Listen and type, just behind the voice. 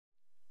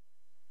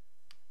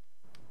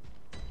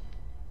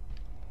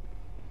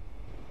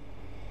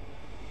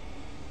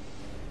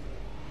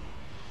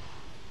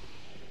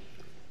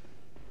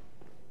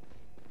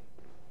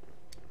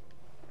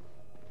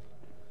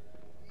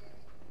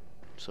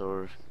So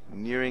we're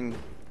nearing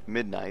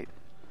midnight.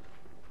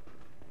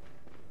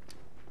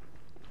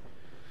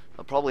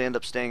 I'll probably end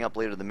up staying up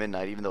later than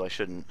midnight, even though I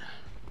shouldn't.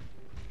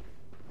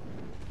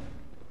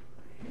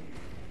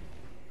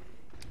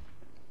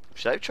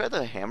 Should I try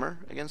the hammer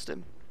against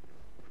him?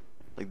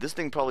 Like, this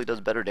thing probably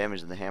does better damage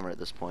than the hammer at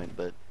this point,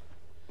 but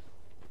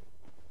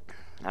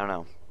I don't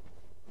know.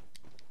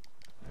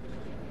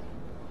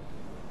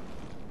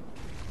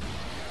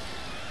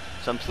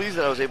 So I'm pleased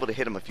that I was able to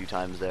hit him a few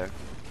times there.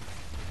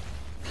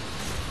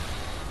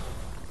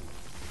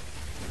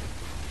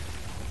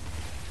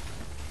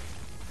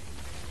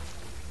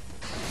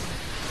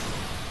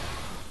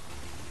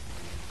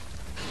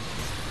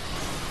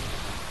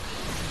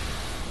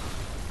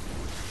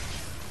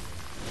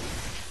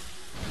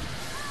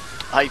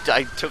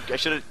 I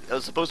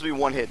was supposed to be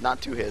one hit,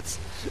 not two hits.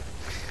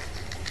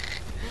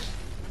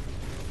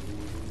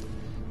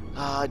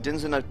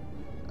 Dinsen,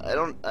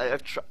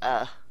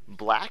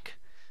 black?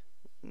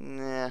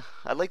 Nah,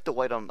 I like the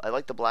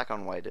black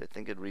on white. I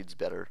think it reads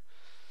better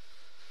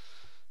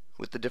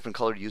with the different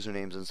colored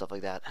usernames and stuff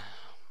like that.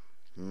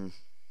 Well,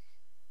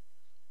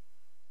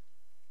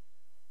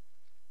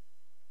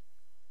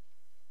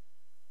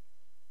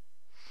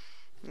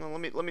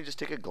 let me just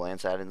take a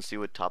glance at it and see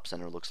what top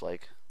center looks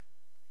like.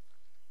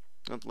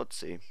 Let's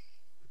see.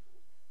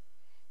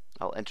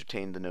 I'll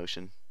entertain the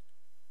notion.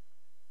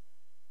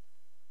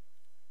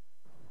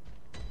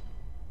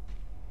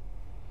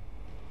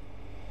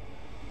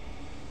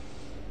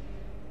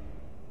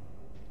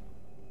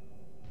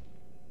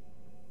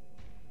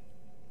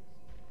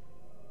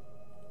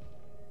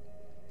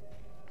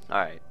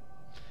 Alright.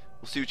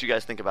 We'll see what you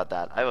guys think about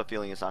that. I have a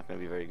feeling it's not going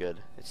to be very good.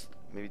 It's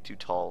maybe too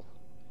tall.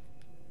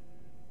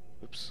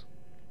 Oops.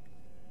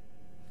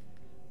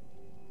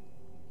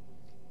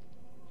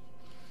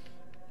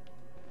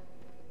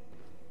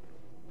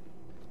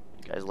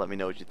 Guys, let me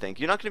know what you think.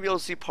 You're not going to be able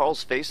to see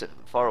Paul's face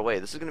far away.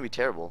 This is going to be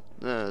terrible.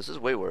 No, this is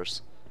way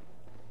worse.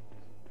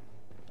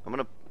 I'm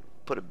going to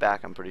put it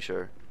back, I'm pretty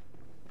sure.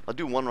 I'll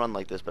do one run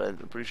like this, but I'm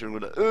pretty sure I'm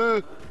going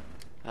to...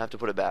 I have to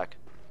put it back.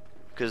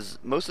 Because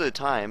most of the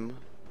time,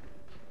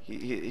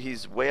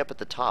 he's way up at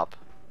the top.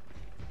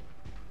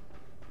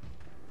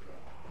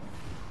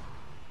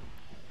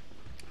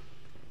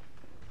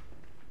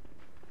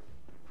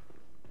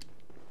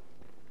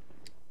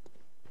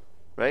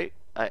 Right?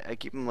 I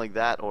keep him like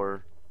that,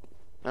 or...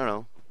 I don't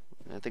know.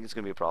 I think it's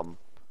going to be a problem.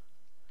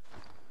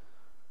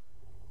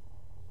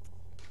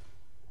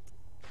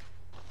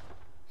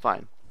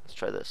 Fine. Let's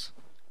try this.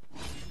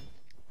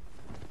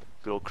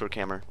 Good old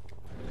Kirkhammer.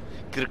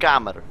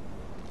 Kirkhammer.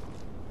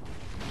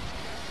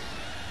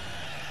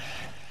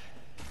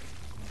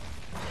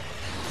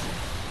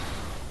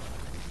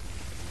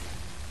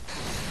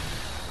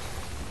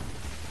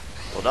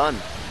 Well done.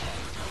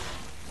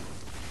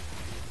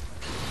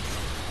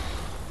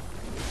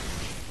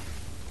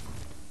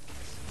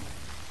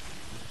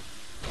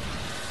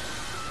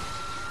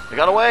 I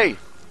got away!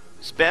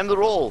 Spam the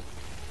roll!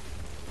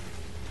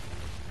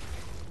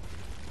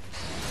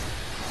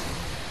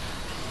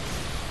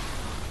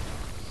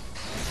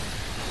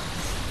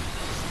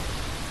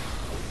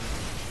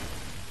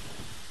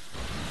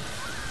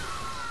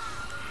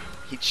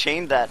 He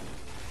chained that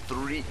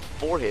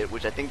 4 hit,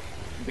 which I think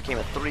became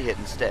a 3 hit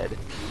instead,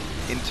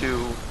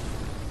 into...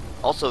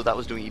 Also, that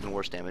was doing even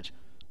worse damage.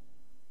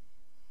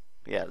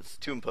 Yeah, it's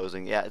too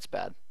imposing. Yeah, it's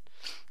bad.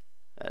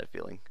 I had a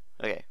feeling.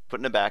 Okay,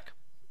 putting it back.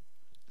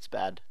 It's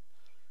bad.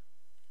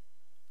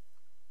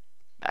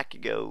 Back you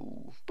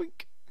go.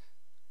 Boink.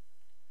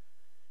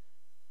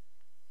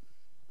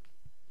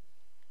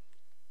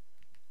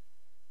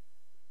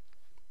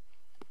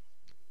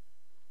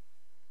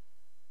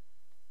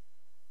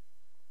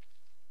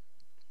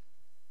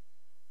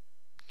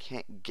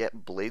 Can't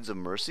get Blades of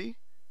Mercy?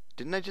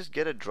 Didn't I just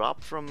get a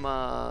drop from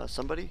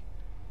somebody?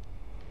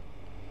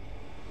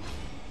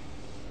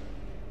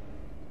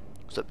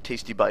 What's up,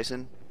 Tasty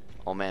Bison?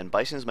 Oh man,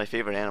 bison is my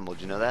favorite animal.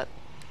 Did you know that?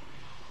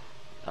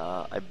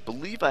 I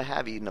believe I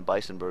have eaten a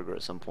bison burger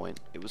at some point.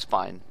 It was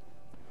fine.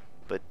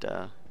 But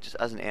just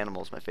as an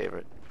animal, it's my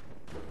favorite.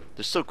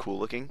 They're so cool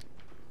looking.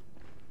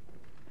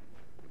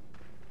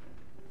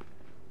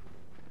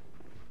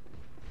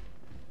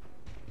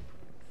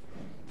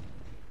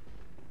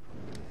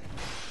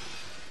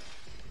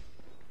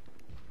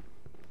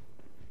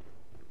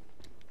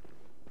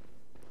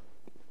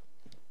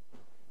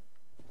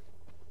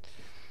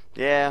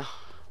 Yeah,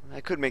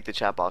 I could make the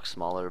chat box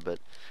smaller, but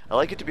I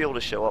like it to be able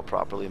to show up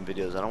properly in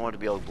videos. I don't want it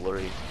to be all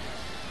blurry.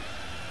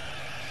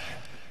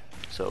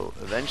 So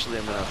eventually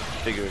I'm gonna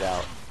figure it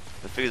out.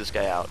 I'm gonna figure this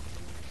guy out.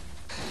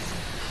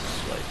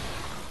 Right.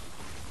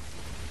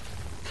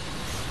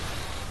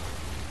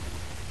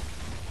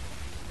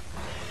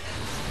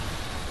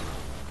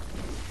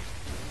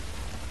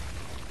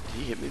 Did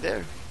he hit me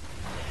there?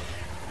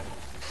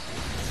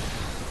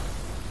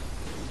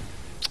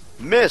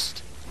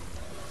 Missed!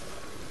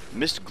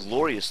 Missed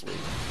gloriously.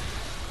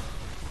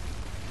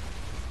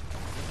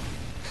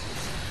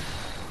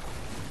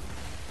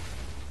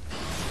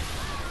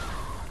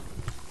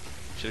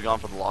 Should have gone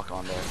for the lock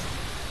on there.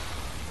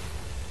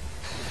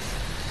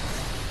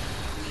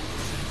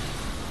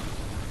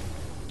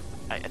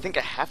 I think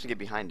I have to get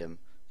behind him.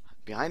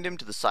 Behind him,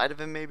 to the side of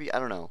him, maybe? I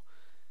don't know.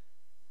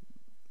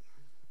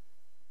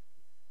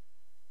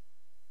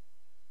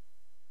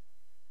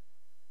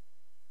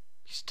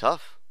 He's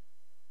tough.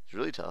 He's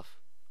really tough.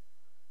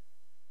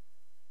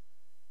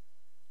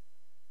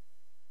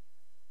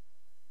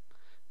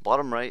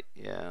 Bottom right,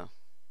 yeah.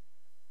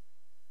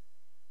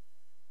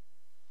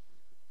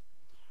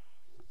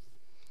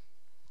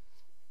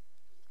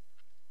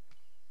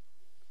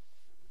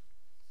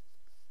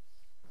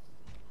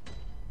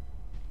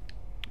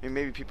 I mean,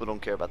 maybe people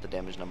don't care about the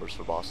damage numbers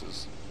for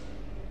bosses.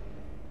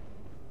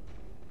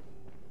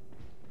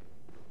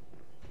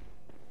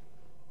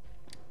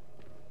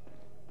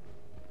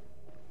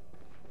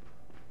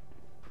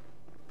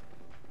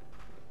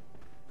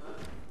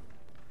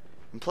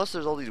 And plus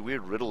there's all these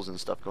weird riddles and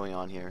stuff going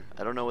on here.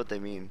 I don't know what they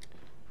mean.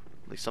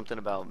 Like something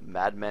about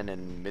madmen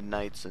and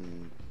midnights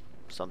and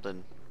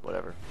something.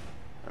 Whatever.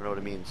 I don't know what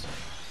it means.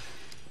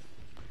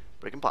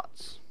 Breaking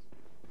pots.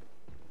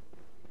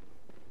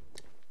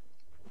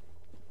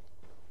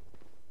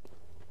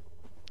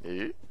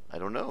 Eh? I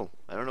don't know.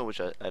 I don't know which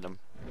item.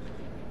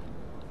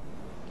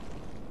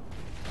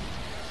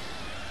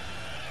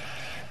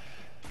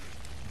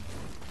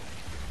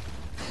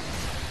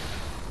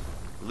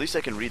 At least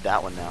I can read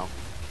that one now.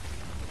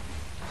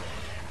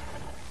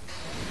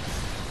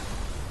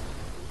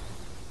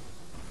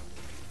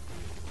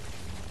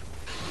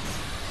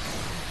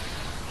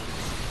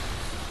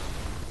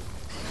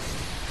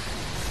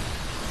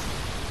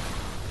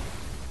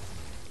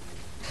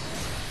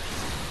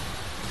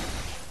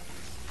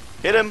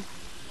 Hit him!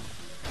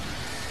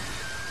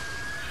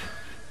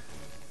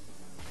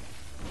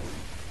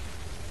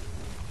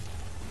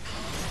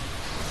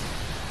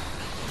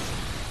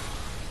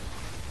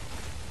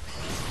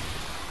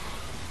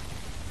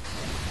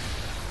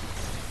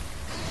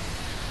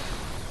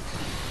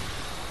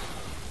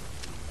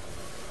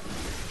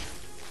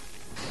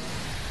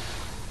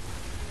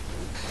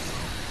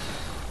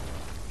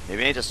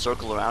 Maybe I need to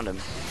circle around him.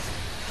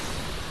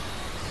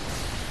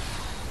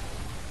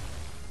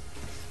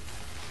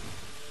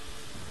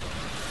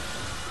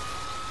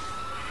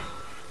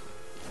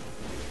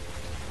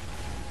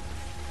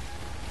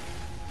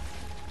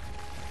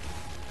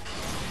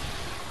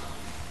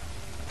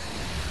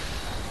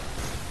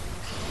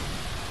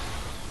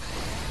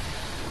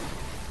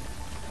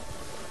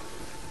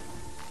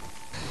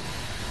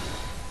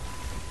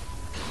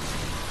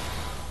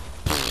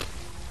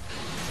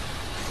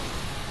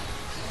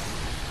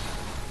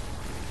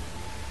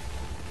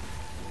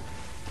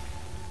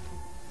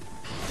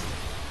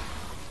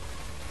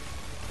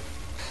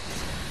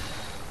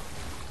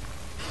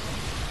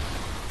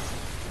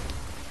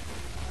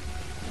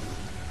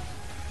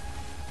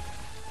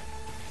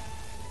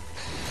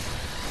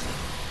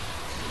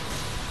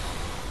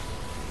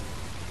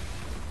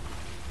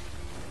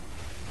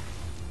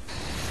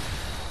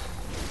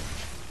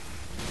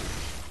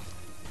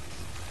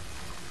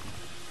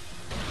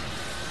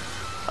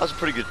 That was a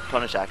pretty good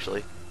punish,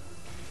 actually.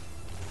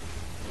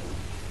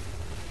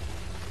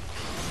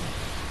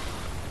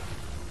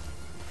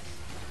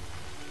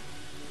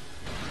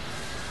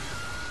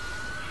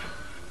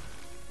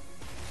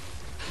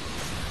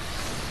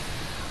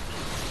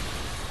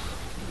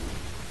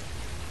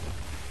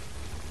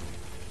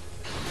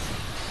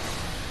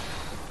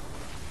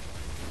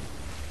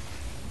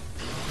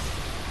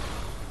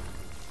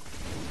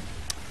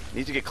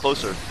 Need to get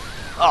closer.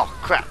 Oh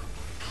crap!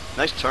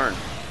 Nice turn.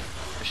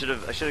 I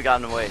should have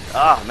gotten away.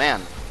 Ah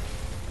man!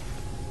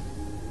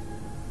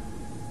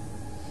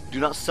 Do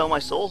not sell my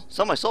soul.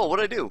 Sell my soul.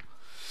 What did I do?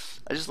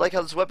 I just like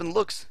how this weapon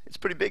looks. It's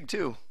pretty big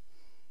too.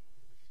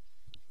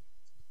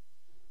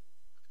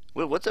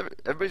 Well,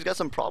 everybody's got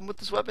some problem with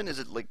this weapon? Is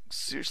it like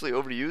seriously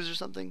overused or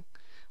something?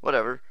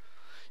 Whatever.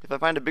 If I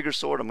find a bigger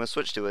sword, I'm gonna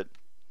switch to it.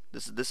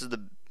 This is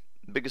the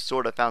biggest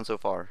sword I've found so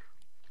far.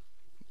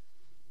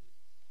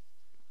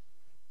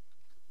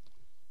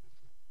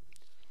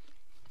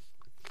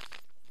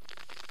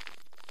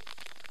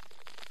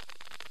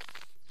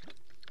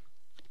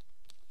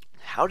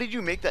 How did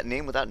you make that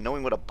name without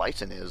knowing what a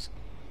bison is?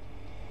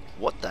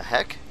 What the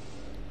heck?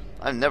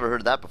 I've never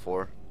heard that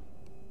before.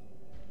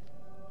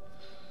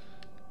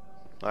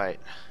 Alright,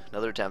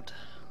 another attempt.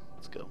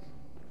 Let's go.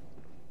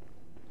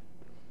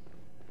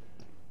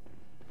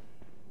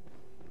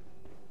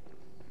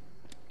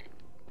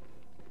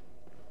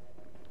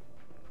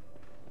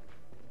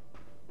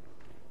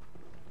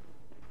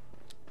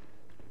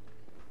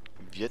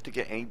 Have you yet to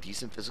get any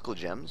decent physical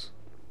gems?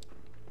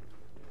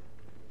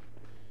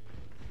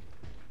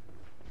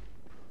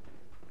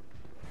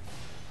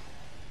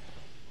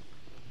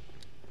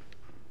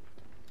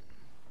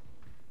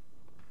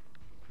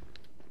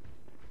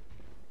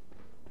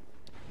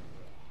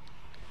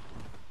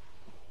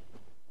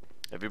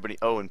 Everybody,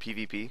 oh, in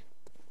PvP?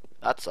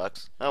 That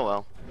sucks. Oh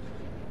well.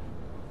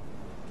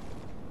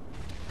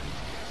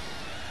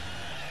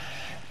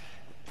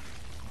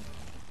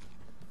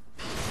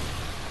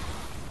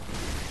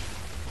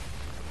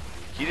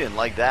 He didn't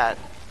like that.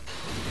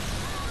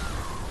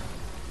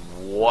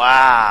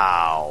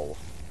 Wow.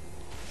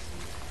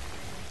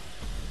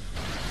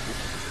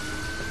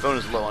 Phone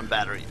is low on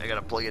battery. I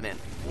gotta plug it in.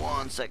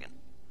 1 second.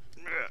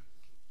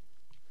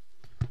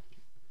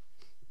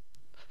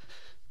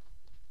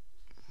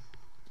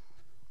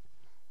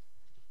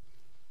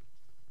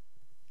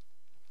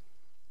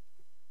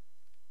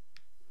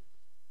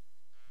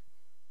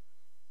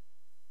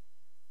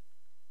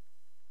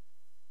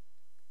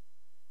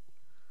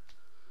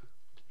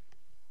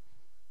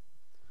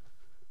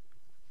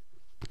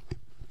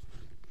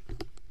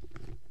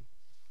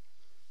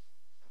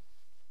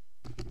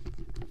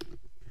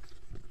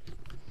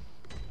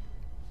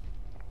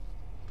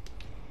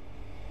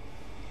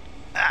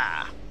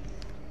 Ah!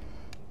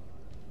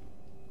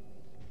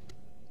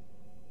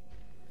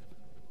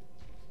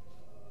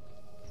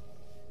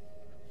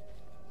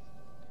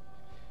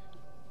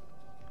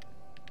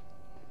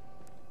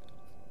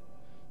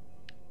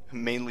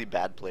 Mainly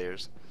bad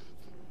players.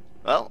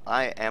 Well,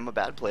 I am a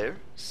bad player,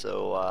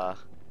 so I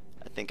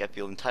think I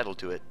feel entitled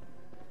to it.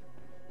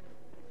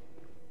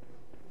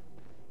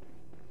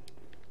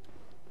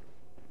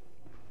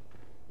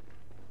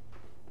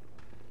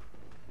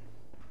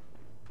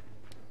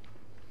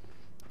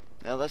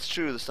 Now that's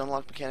true. The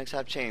stunlock mechanics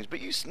have changed,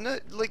 but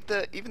like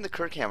even the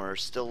Kirk hammer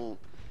still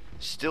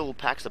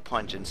packs a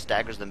punch and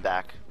staggers them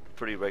back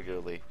pretty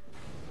regularly.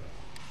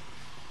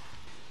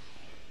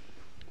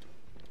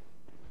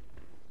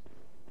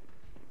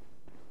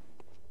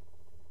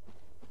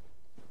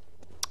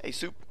 Hey,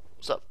 Soup,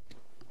 what's up?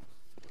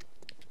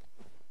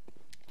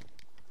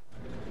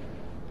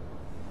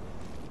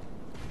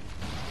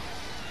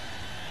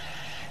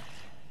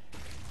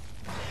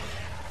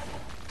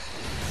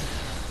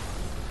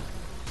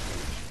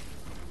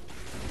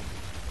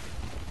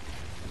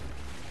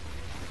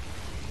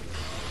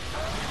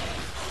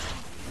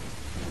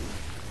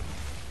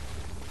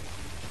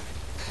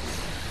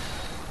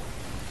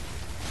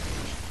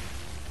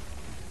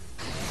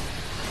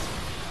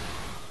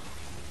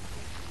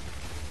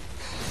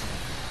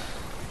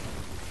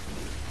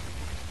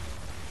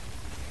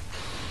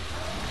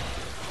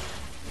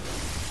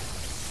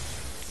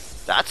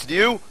 That's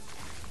new.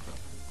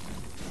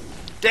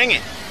 Dang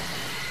it.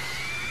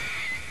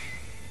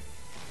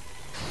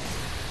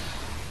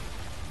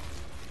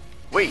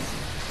 Wait.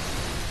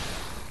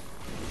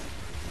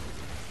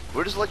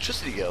 Where does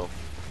electricity go?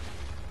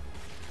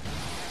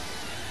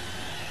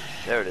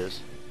 There it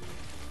is.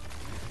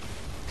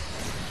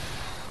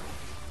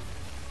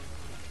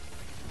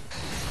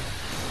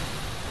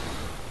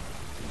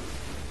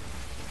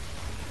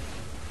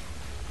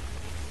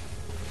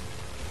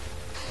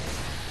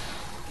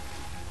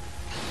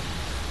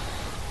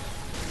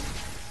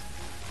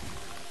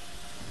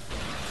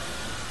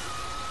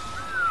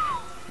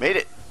 Made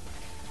it.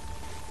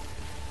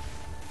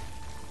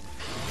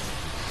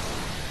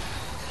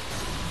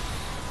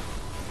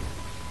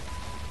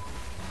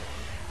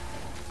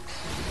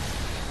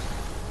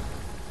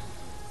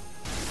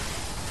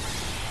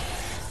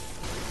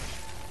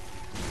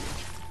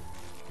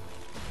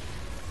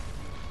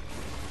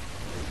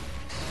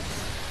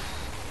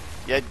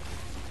 Yeah.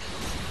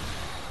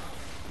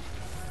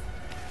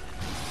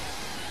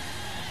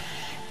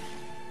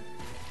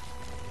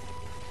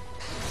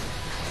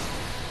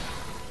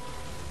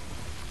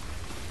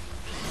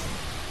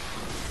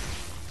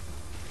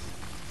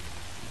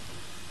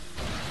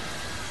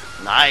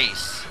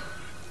 Nice.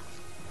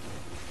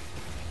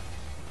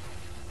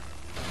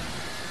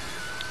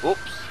 Oops.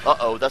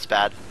 Uh-oh, that's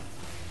bad.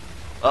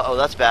 Uh-oh,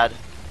 that's bad.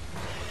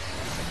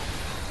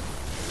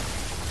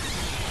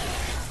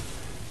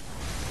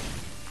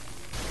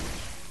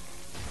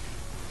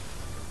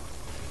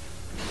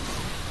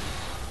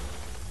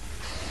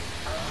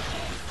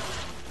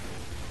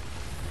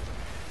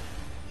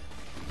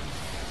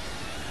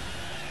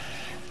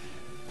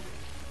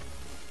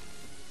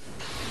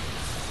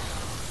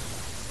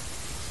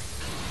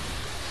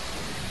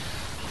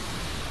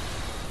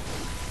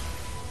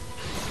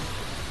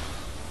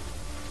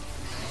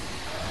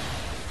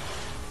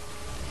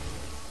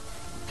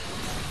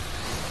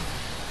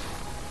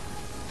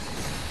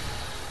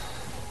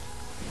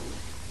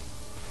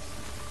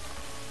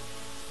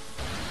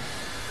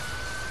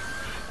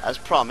 As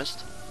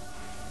promised.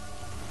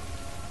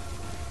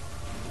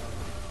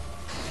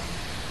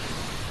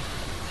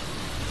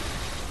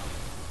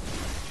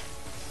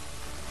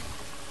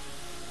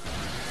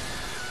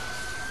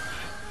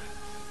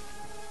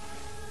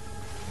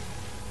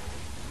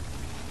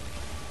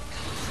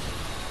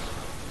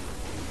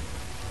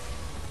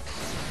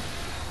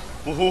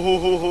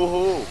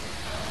 Woohoo!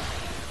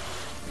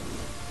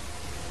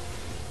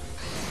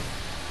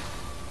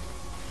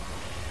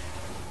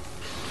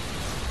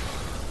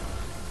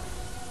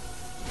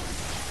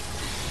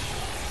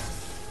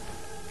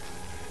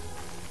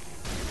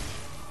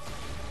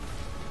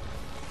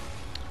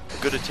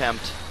 Good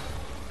attempt.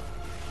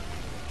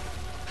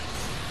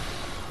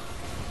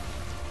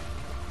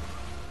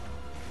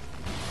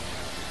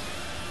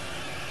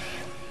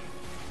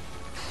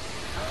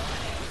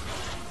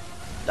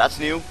 That's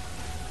new.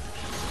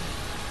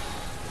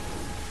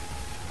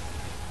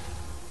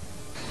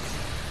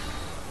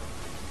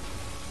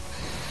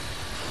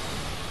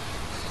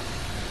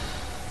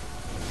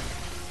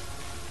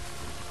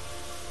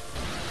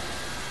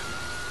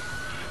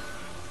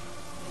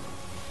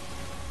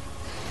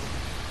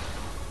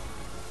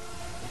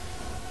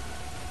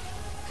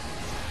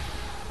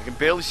 I can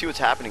barely see what's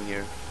happening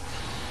here.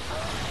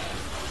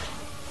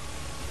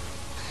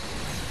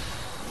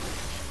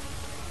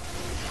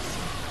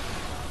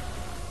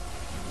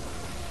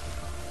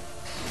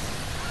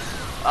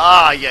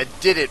 Ah, you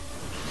did it,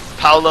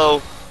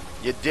 Paolo.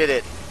 You did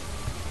it.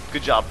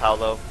 Good job,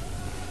 Paolo.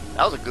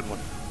 That was a good one.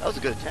 That was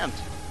a good attempt.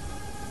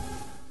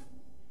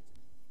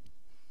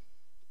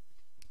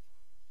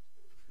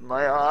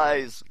 My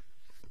eyes.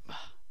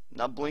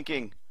 Not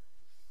blinking.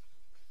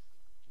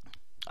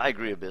 I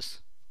agree, Abyss.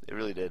 It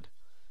really did.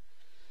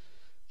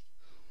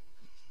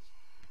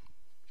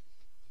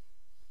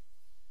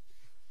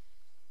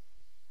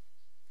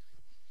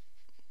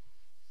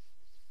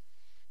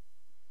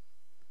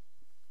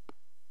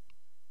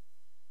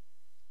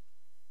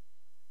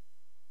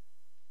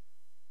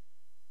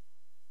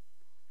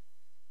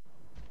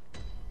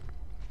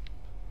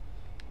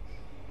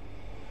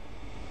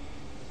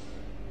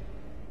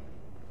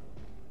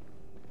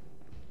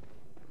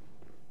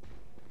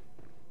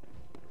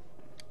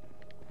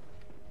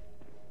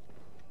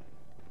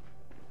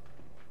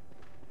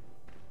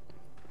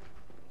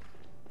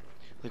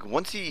 Like,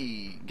 once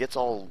he gets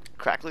all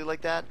crackly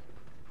like that,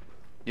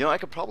 you know, I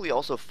could probably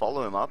also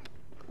follow him up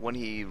when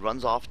he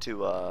runs off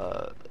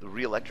to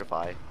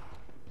re-electrify.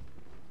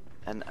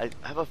 And I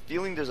have a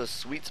feeling there's a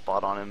sweet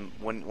spot on him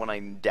when I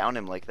down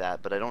him like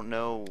that, but I don't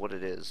know what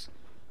it is.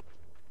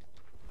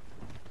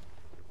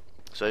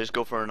 So I just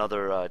go for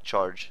another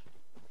charge.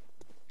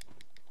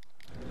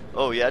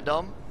 Oh yeah,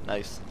 Dom?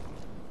 Nice.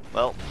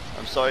 Well,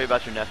 I'm sorry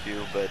about your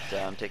nephew, but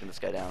I'm taking this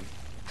guy down.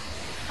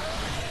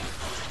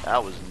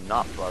 That was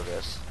not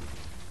progress.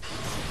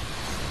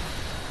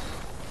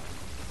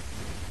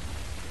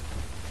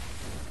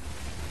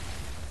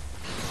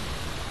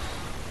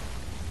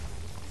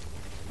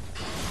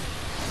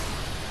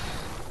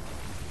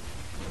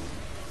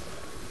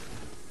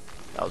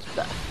 That was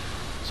bad.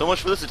 So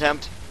much for this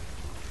attempt.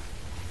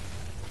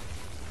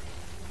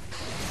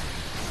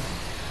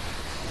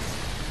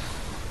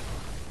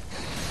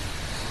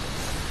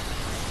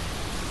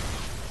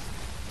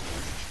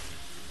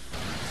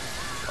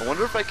 I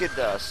wonder if I could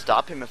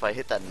stop him if I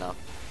hit that enough.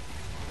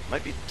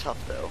 Might be tough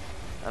though.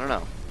 I don't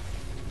know.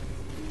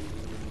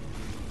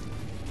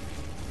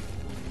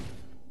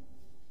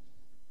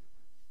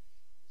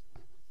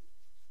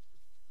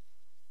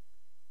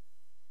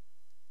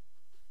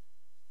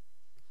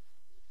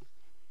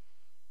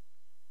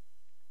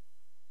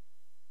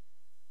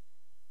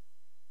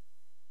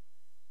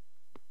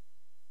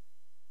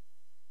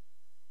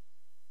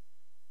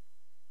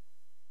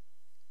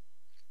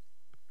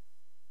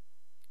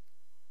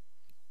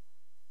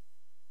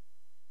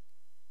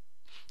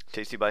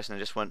 Tasty Bison,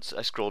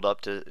 I scrolled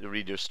up to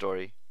read your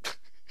story.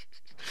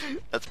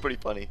 That's pretty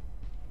funny.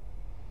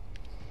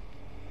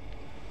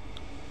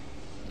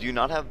 Do you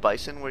not have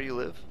bison where you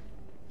live?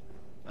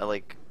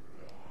 Like,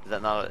 is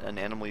that not an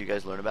animal you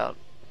guys learn about?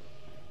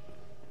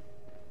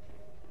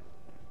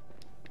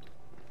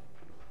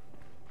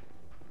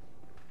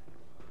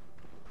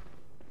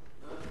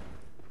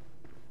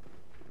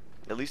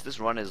 At least this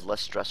run is less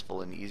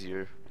stressful and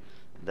easier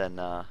than,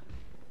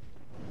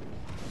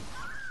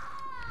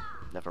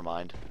 never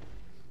mind.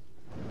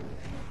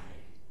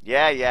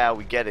 Yeah,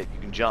 we get it.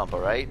 You can jump,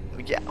 alright?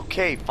 Yeah,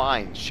 okay,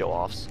 fine,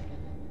 show-offs.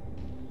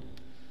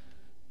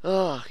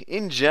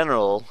 In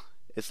general,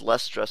 it's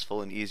less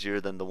stressful and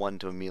easier than the one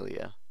to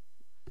Amelia.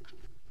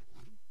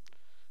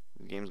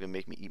 The game's gonna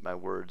make me eat my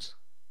words.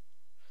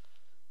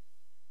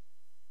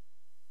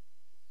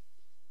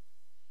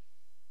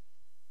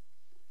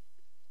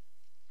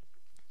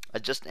 I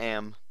just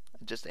am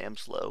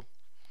slow.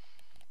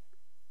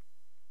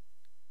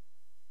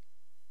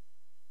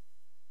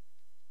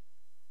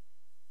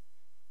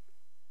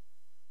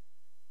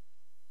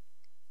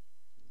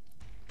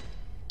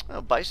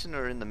 Well, bison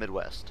are in the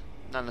Midwest,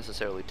 not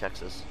necessarily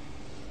Texas.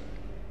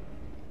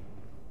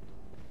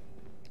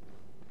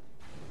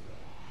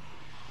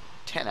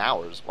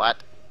 $10?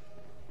 What?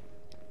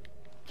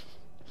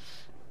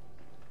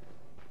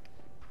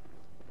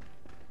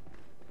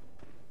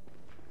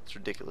 It's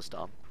ridiculous,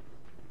 Dom.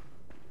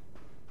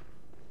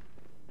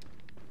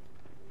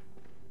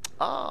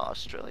 Ah,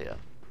 Australia.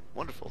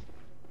 Wonderful.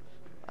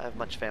 I have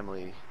much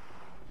family.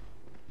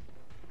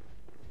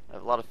 I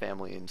have a lot of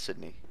family in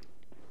Sydney.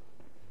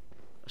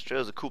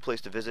 Australia's a cool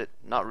place to visit,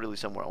 not really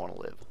somewhere I want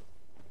to live.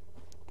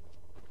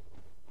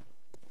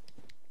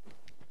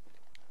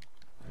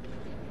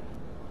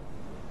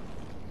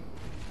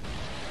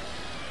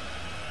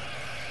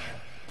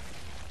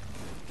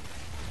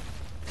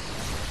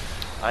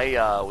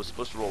 I was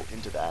supposed to roll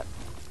into that.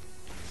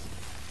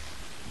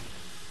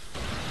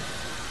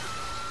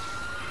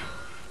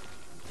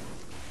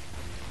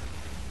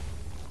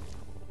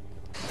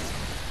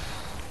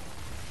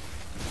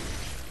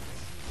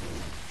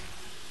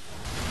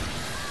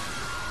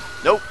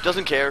 Nope,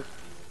 doesn't care.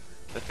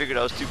 I figured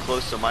I was too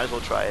close, so might as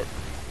well try it.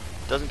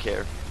 Doesn't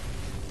care.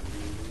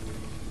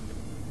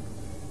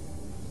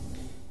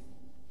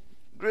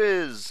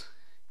 Grizz!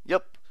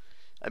 Yep,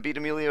 I beat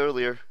Amelia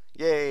earlier.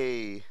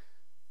 Yay!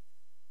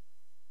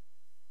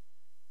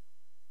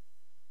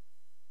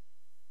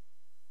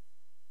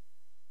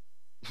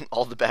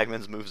 All the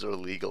Bagman's moves are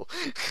illegal.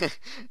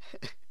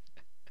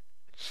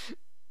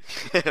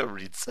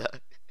 Ritza.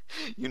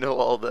 You know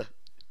all the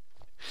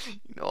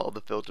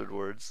filtered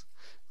words.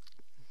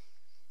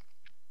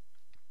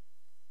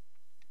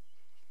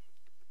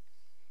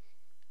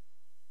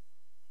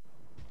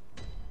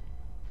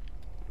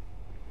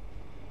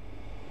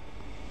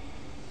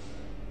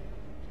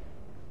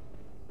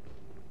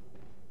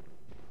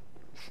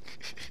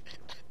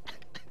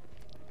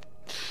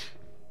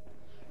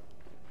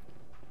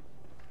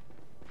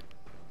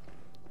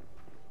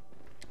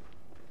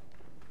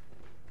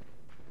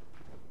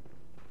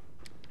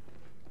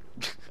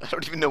 I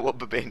don't even know what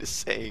Babane is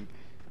saying.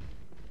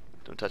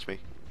 Don't touch me.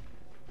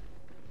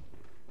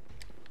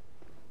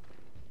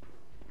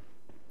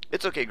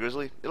 It's okay,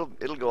 Grizzly.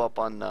 It'll go up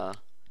on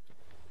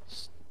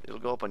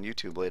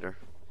YouTube later.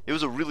 It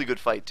was a really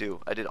good fight too.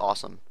 I did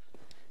awesome.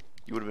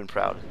 You would have been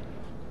proud.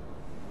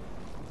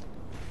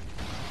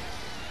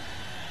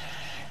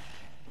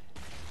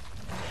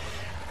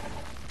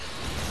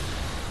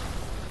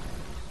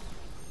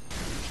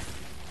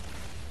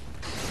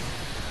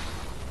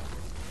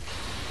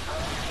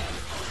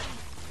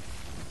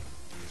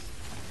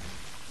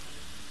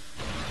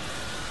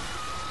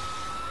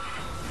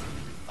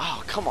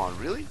 Oh, come on,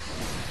 really?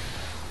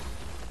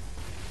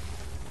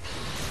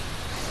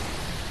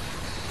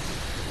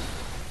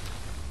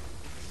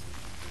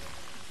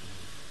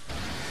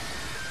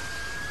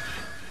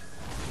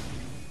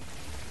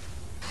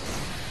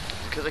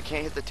 Because I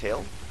can't hit the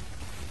tail?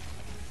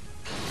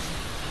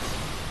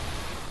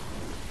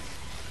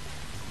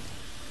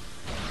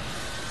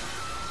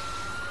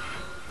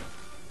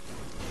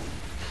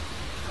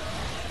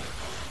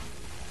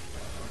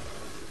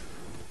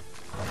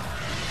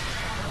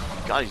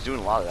 God, he's doing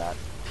a lot of that.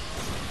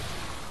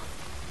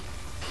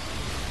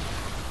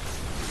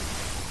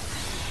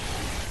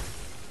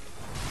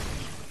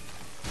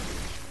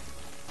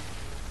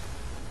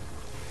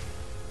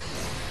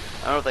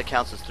 I don't know if that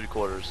counts as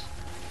 3/4.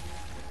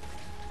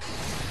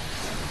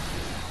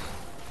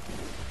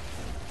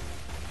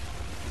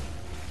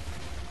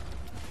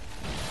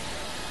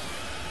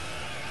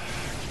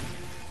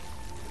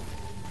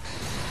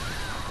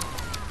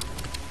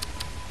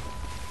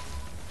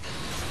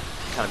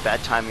 Kind of bad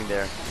timing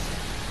there.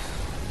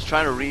 I was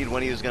trying to read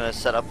when he was going to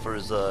set up for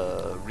his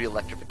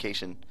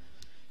re-electrification.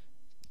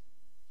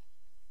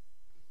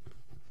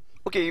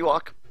 Okay,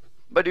 Ewok.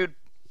 Bye, dude.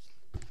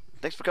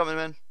 Thanks for coming,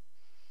 man.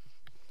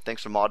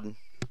 Thanks for modding.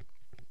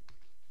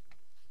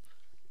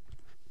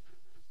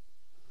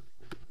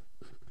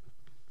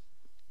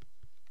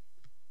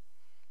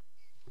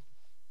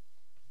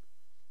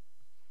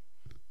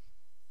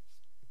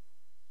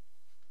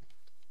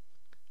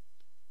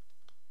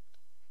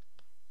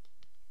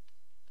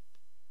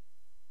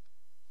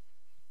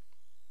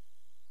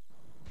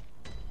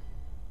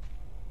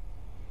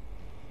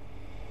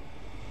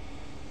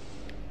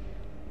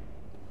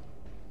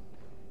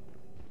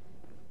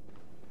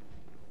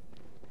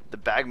 The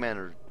Bagmen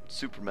are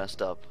super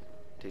messed up.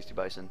 Tasty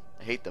Bison.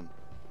 I hate them.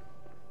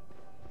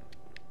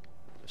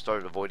 I've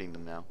started avoiding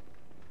them now.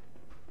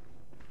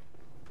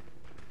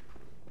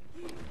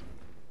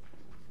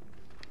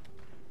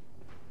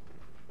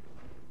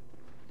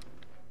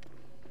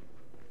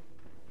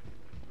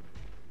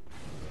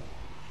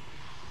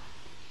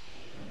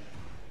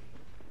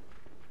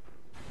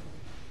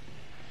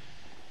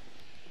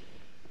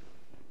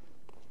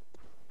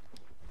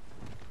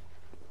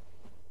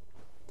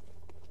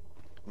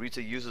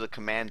 Ritza uses a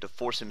command to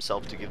force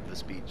himself to give the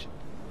speech.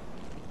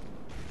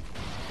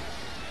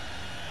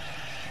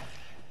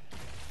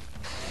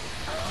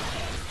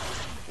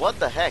 What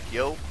the heck,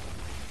 yo?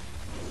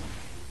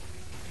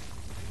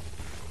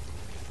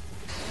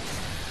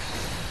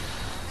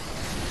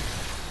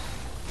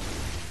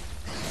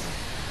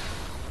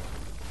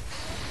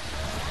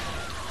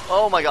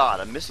 Oh my god,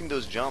 I'm missing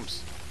those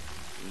jumps.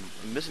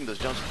 I'm missing those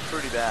jumps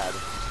pretty bad.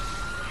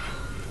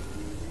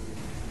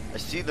 I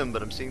see them,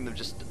 but I'm seeing them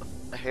just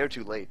a hair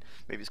too late.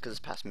 Maybe it's because it's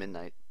past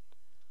midnight.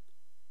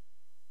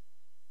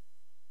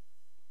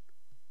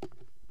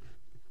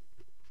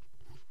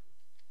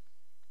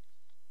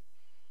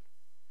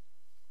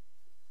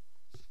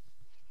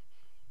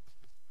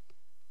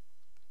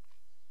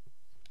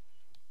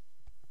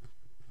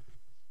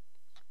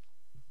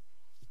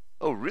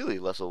 Oh, really,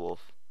 Leslie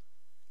Wolf?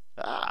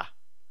 Ah.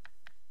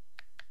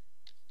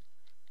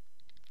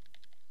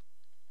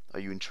 Are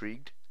you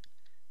intrigued?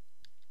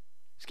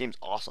 This game's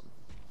awesome.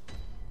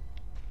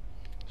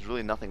 There's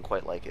really nothing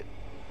quite like it.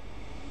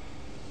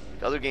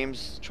 Like other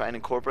games try and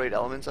incorporate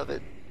elements of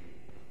it,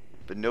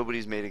 but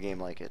nobody's made a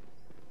game like it.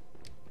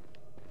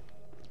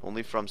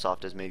 Only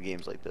FromSoft has made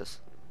games like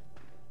this.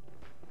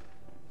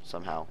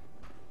 Somehow.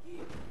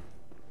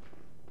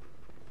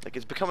 Like,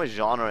 it's become a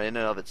genre in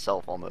and of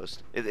itself,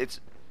 almost.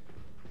 It's...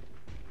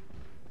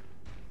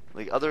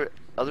 Like, other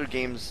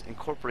games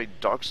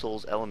incorporate Dark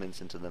Souls elements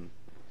into them.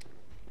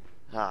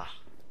 Ah.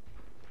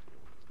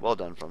 Well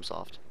done,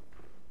 FromSoft.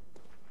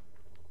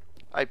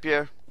 Alright,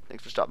 Pierre.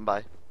 Thanks for stopping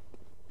by.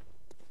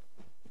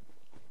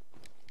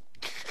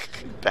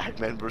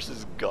 Bagman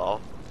versus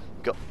Goff.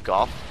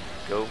 Goff?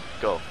 Go,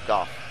 go,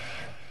 go.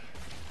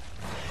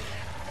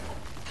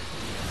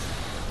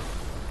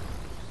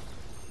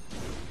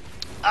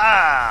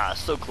 Ah,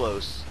 so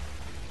close.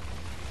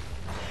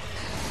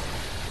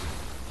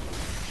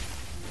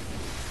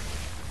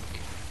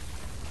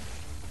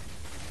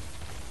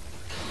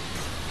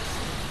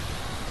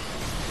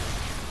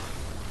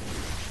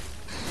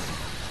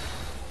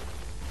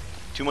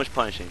 Too much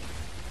punishing.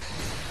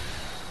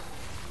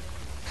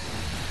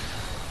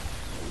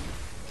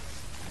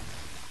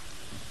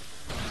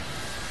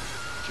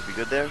 Should be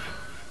good there.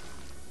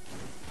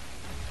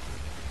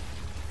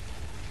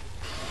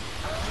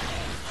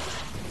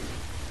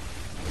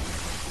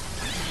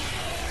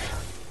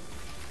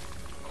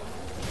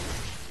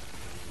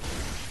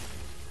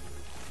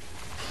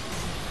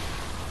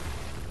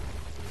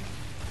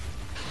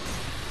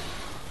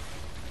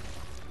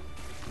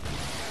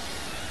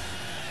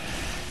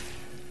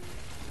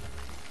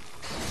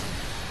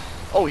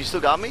 Oh, he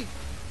still got me?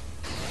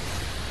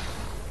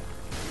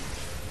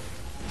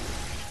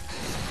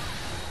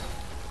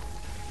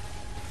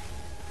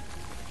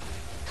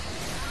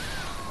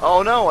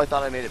 Oh no, I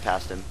thought I made it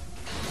past him.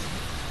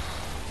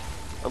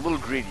 A little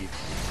greedy.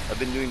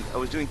 I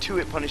was doing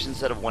 2-hit punishes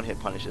instead of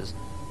 1-hit punishes.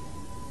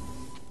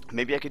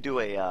 Maybe I could do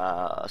a,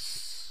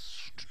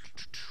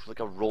 like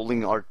a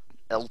rolling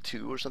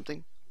L2 or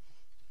something?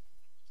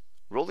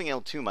 Rolling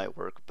L2 might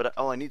work, but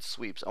I need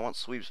sweeps. I want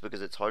sweeps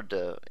because it's hard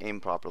to aim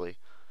properly.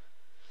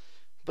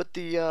 But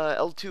the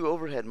L2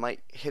 overhead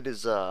might hit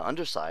his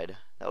underside.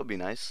 That would be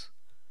nice.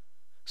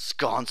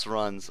 Sconce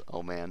runs.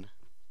 Oh man.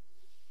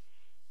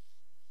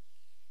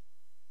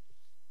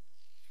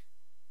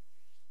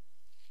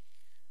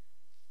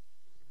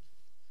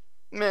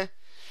 Meh.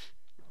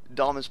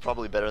 Dom is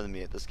probably better than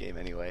me at this game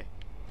anyway.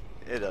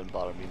 It doesn't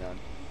bother me none.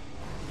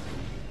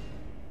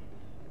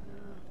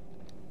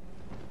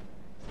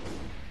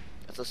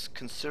 That's a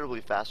considerably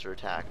faster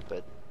attack,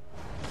 but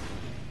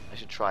I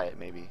should try it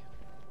maybe.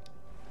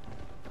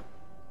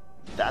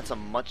 That's a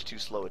much too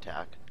slow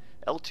attack.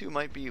 L2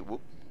 might be...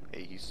 Whoop.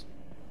 Hey, he's...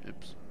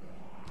 Oops.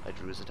 I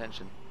drew his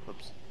attention.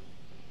 Whoops.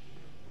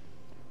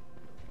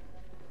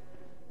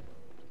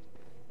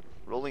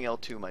 Rolling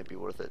L2 might be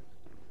worth it.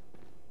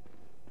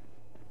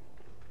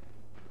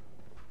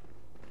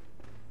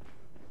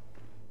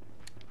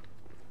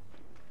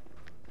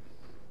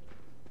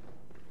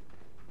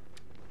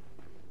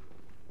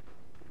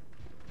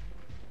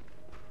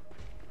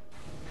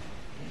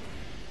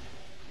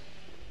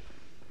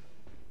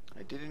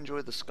 I did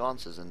enjoy the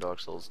sconces in Dark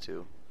Souls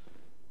 2.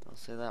 I'll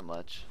say that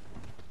much.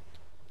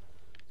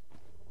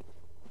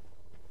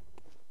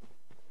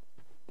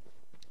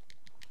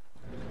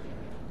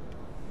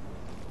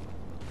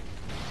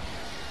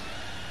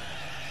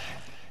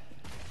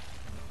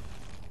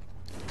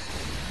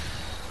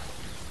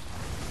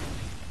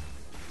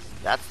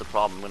 That's the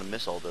problem. I'm gonna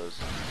miss all those.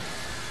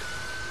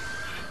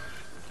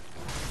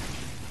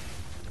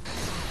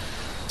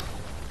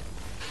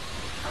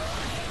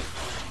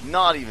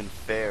 Not even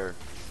fair.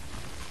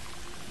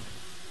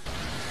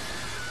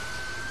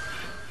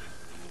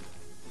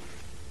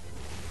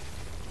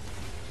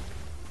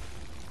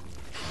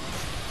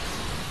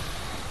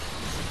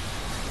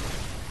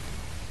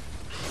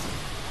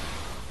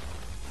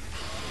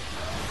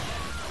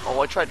 Oh,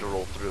 I tried to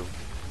roll through.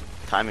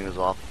 Timing was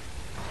off.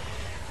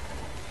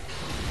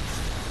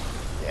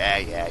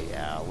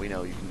 Yeah. We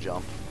know you can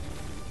jump.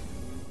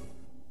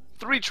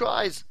 3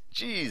 tries!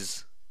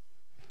 Jeez!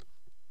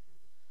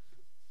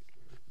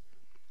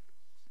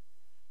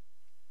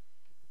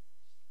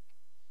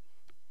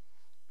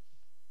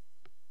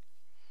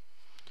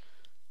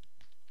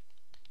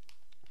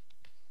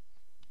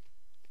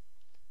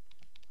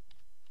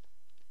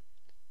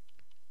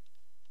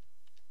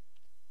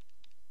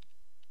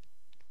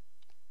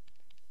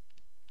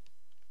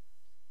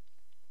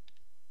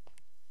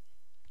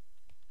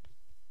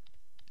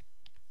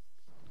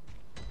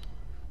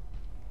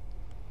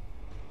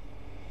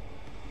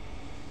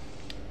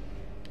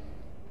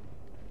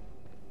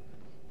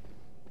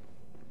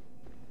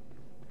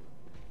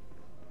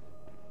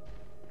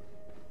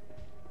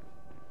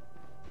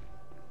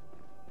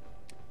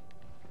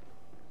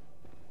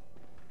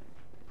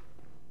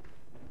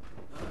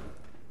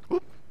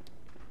 Whoop.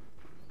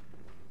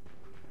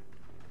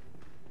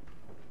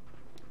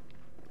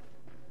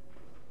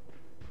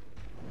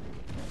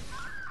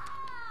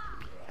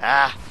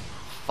 Ah,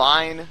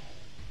 fine.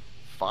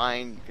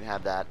 Fine, you can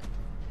have that.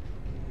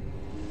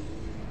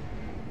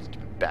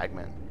 Stupid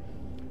bagman.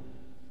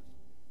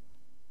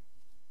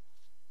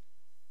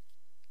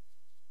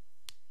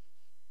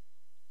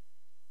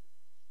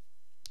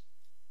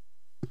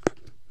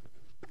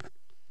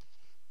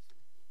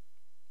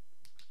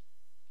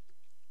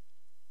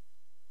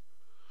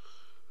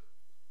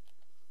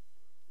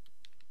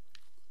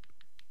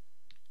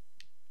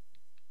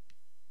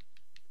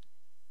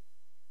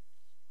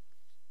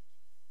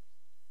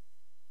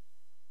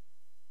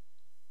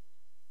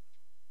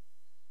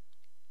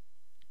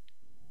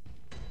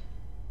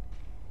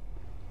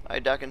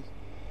 Alright, Dakin.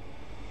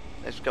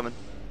 Thanks for coming.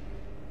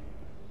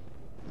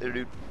 Later,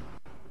 dude.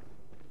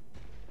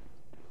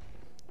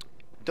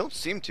 don't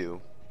seem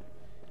to.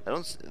 I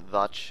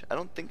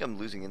don't think I'm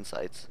losing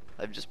insights.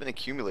 I've just been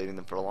accumulating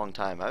them for a long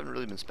time. I haven't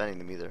really been spending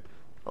them either.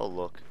 Oh,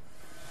 look.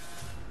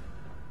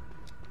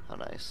 How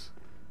nice.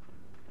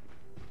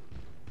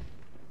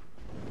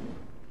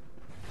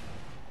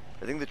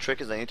 I think the trick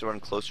is I need to run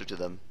closer to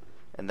them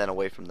and then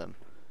away from them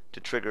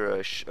to trigger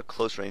a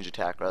close range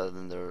attack rather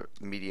than their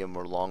medium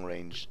or long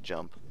range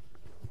jump.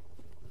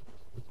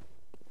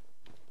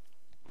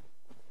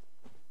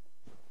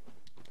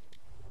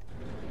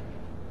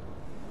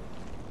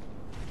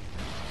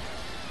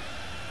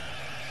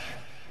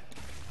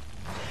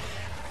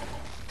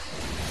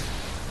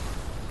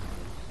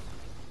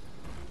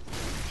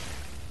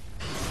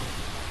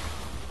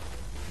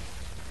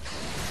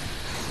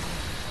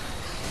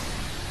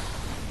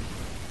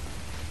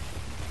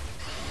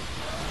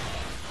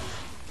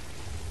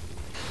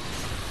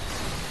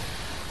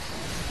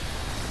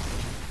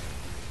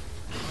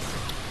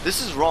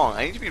 This is wrong.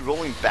 I need to be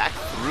rolling back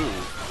through.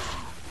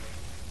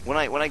 When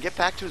I get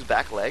back to his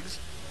back legs,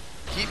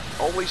 he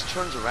always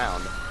turns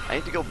around. I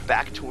need to go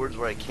back towards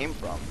where I came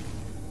from.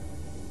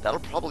 That'll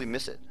probably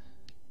miss it.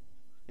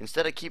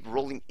 Instead, I keep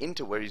rolling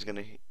into where he's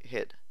gonna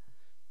hit.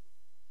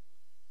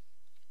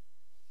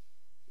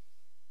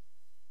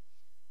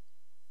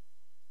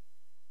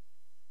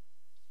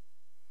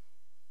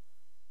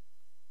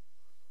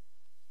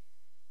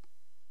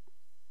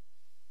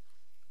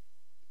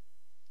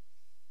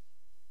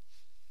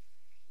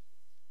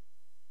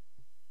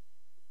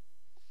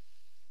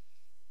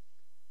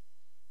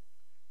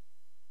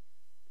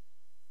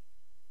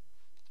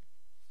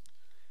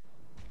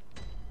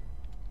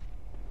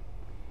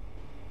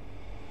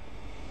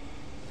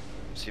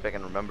 See if I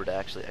can remember to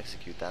actually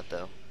execute that,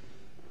 though.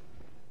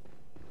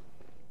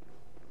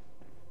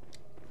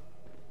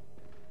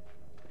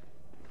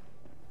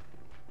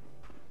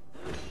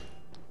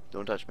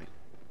 Don't touch me.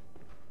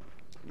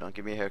 Don't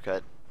give me a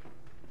haircut.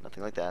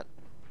 Nothing like that.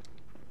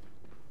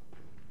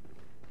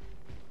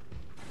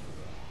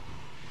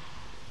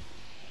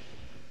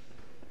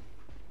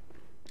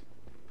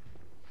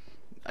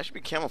 I should be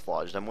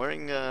camouflaged. I'm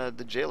wearing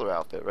the jailer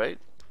outfit, right?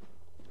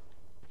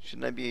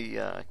 Shouldn't I be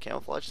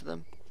camouflaged to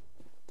them?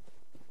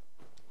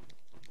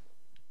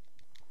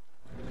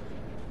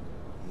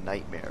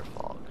 Nightmare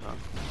fog, huh?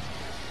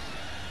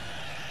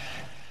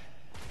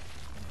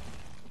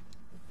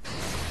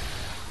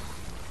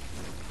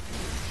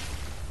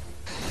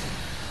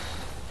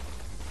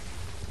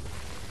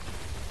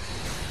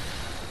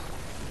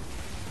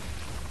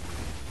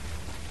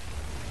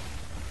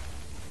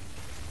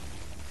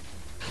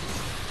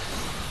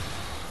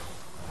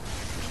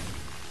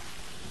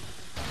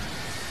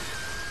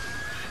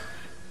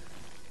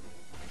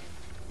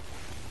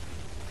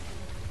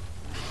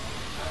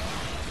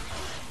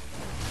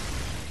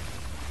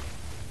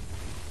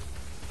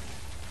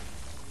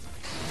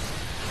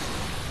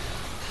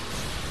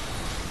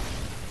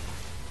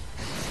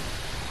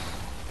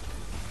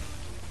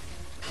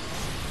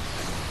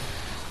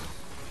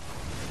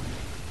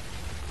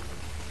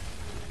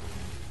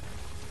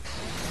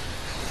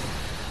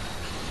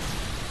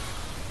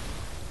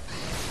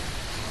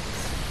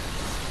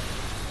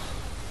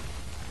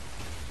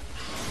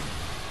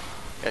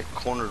 Got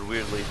cornered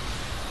weirdly.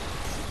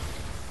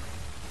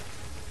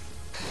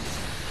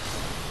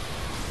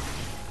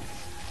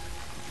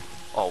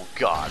 Oh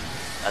god,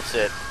 that's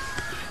it.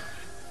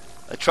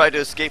 I tried to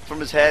escape from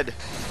his head.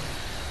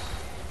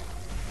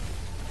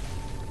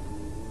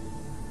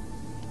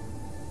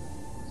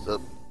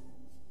 So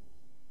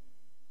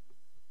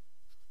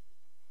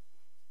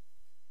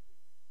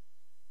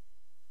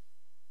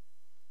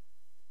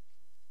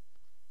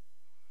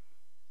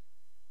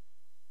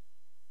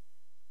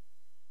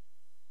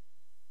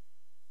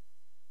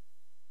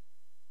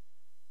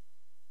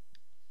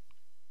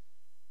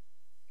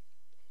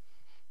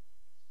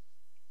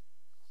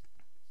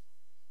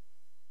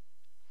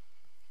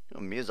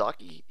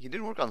Miyazaki, he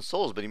didn't work on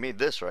Souls, but he made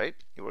this, right?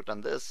 He worked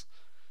on this.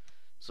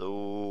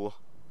 So,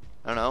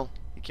 I don't know.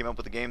 He came up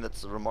with a game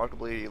that's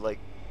remarkably like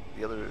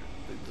the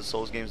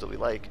Souls games that we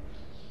like.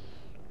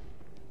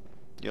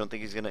 You don't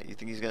think you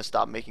think he's gonna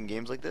stop making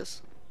games like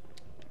this?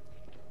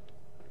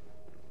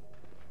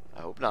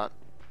 I hope not.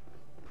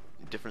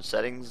 Different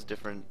settings,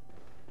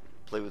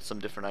 play with some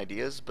different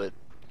ideas, but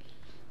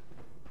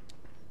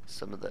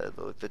some of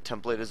the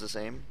template is the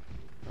same.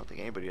 I don't think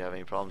anybody would have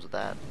any problems with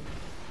that.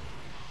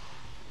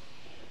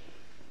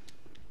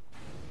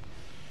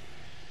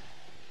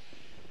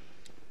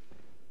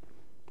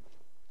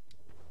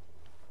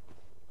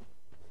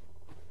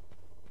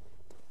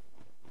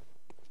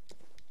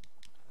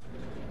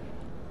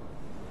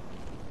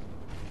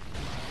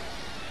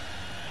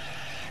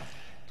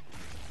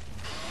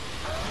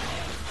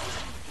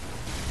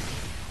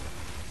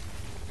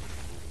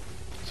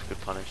 Good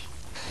punish.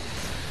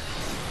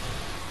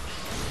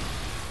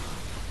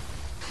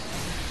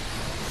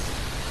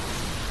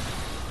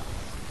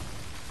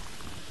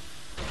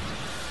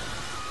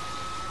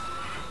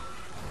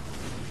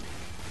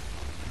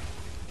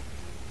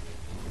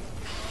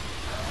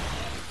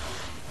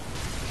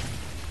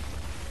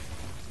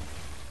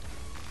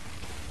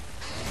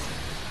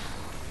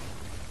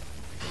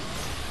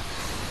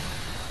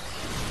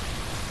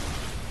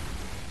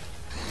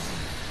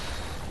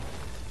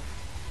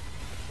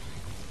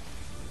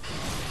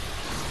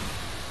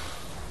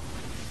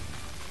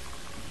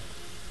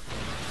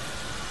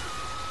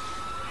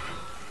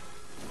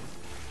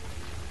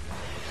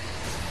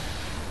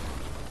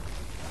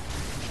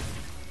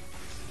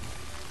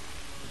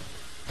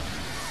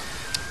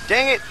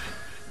 Dang it!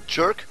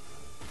 Jerk.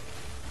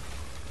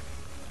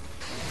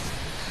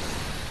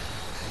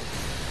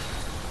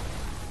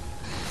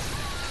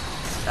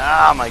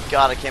 Ah, my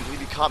god, I can't believe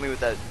he caught me with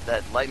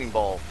that lightning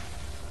ball.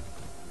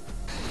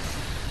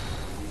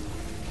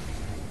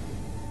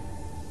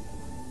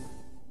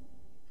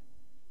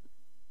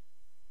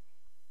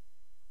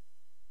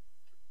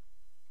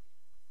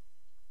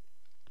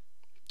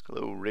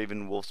 Hello,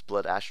 Raven Wolf's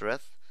Blood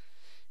Ashereth.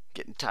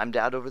 Getting timed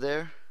out over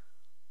there.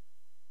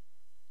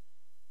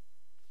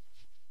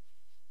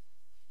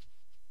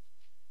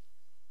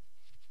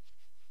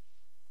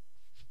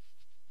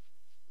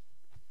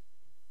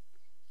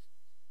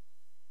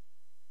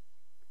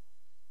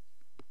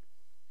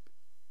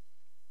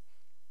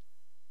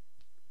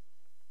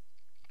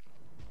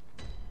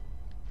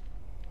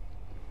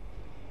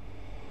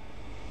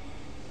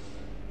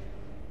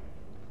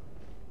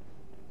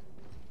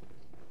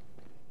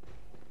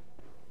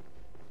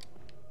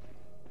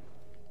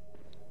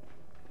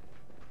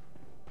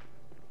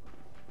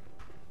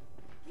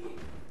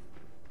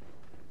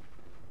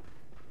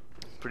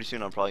 Pretty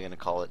soon I'm probably going to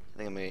call it. I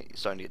think I'm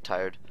starting to get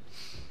tired.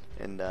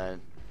 And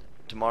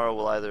tomorrow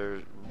we'll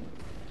either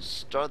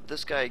start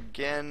this guy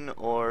again,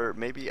 or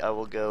maybe I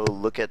will go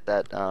look at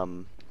that,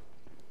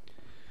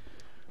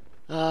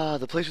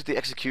 the place with the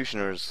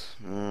executioners.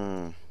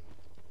 I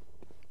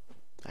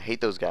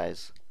hate those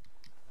guys.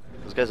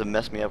 Those guys have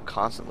messed me up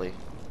constantly.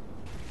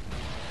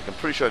 Like, I'm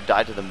pretty sure I've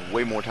died to them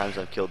way more times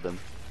than I've killed them.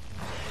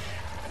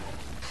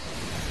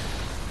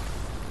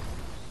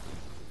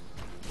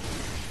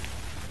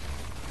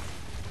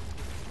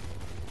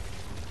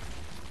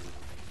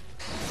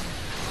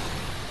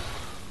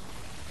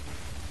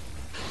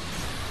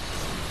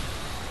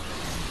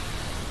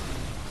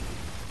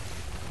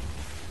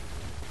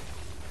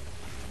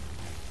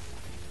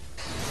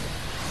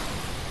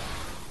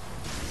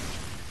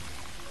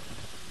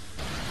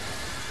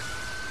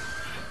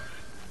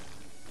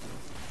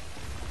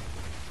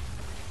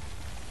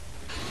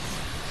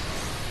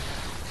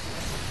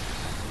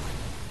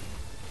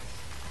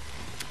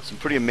 Some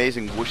pretty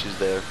amazing whooshes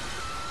there,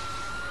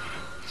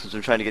 since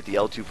I'm trying to get the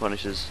L2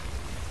 punishes.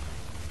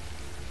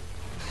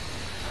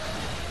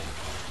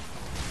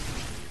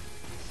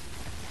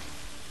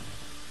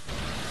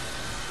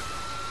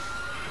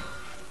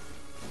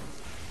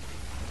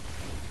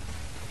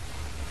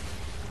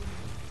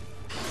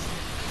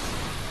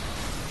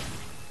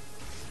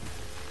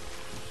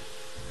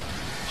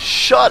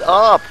 Shut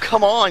up!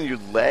 Come on, you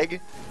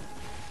leg!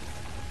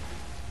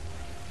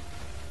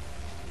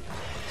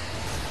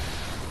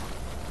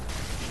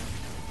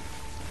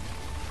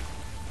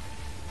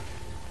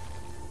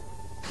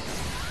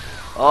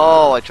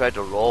 Oh, I tried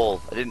to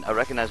roll. I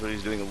recognized what he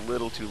was doing a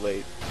little too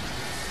late.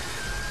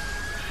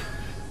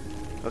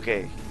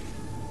 Okay.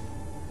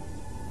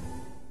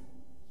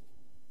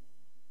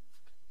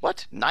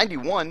 What?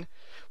 91?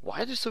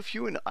 Why are there so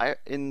few in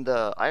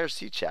the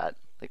IRC chat?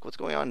 Like, what's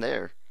going on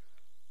there?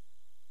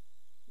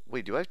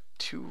 Wait, do I have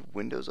 2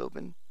 windows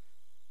open?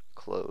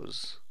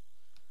 Close.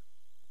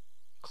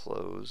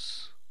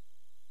 Close.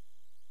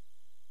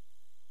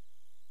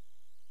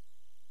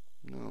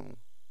 No.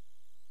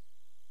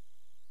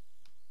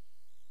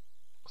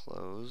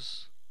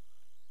 Close.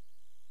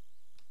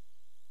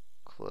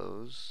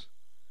 Close.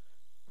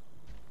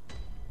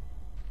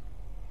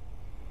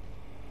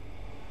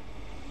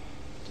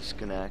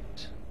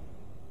 Disconnect.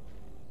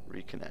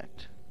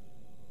 Reconnect.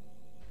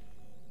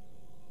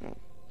 Oh,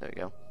 there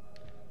you go.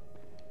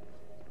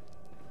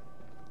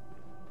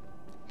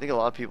 I think a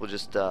lot of people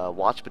just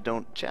watch but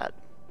don't chat.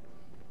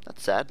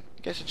 That's sad.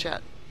 You guys should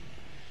chat.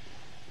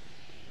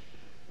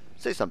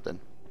 Say something.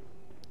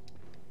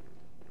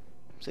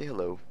 Say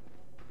hello.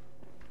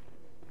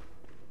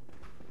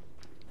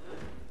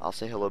 I'll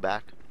say hello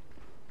back.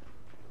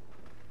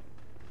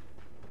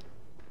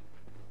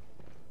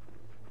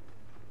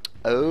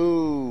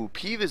 Oh,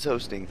 Peeve is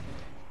hosting.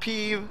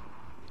 Peeve,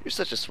 you're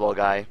such a swell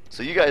guy.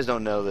 So you guys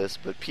don't know this,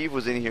 but Peeve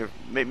was in here.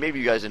 Maybe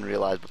you guys didn't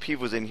realize, but Peeve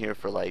was in here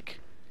for like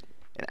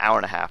an hour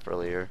and a half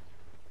earlier.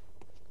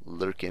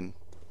 Lurking.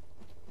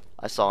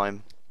 I saw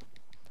him.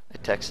 I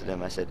texted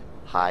him. I said,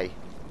 hi.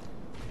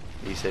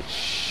 He said,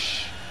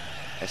 shh.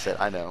 I said,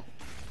 I know.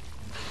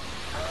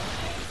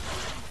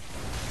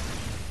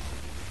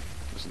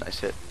 It was a nice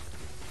hit.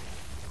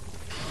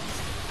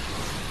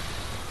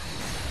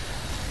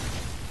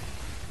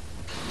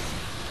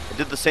 I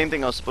did the same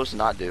thing I was supposed to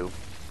not do.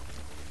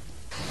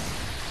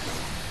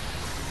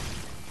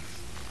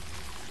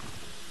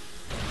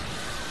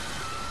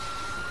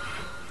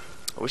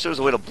 I wish there was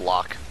a way to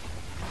block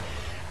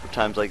for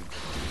times like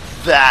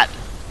that.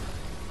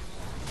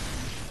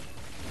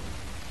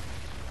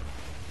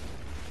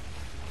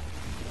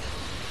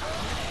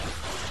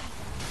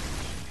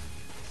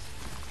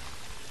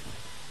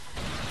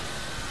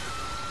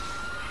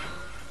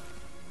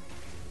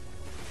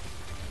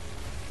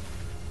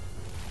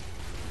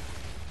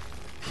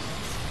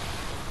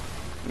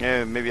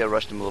 Yeah, maybe I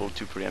rushed him a little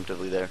too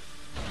preemptively there.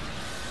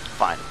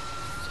 Fine.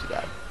 Let's do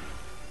that.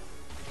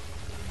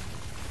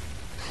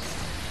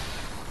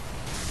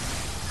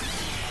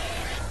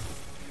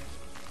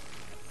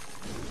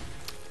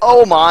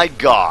 Oh my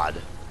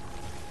god.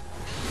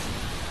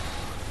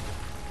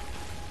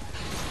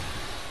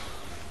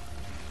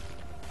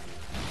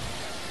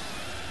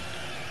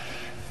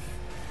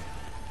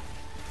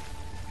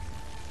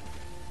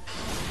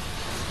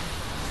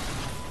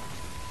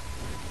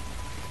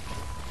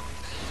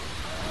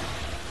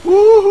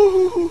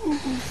 Woo!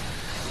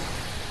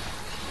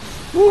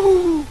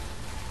 Woo!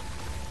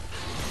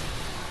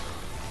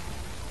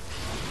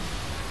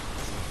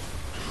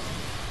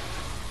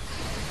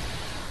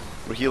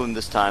 We're healing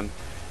this time.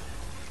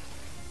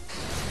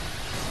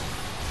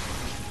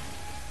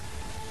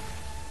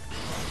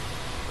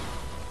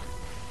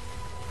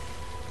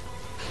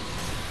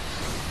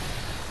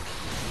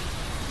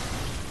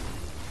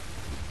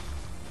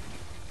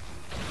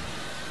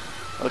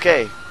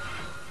 Okay.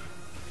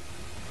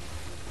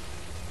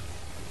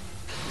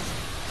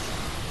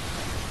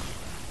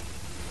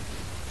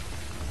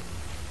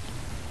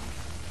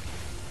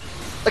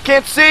 I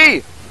can't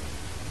see!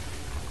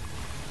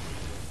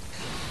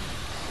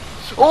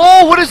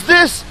 Oh, what is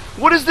this?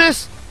 What is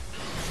this?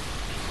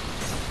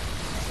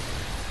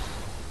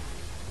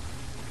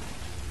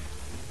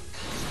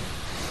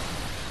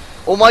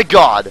 Oh my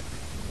god.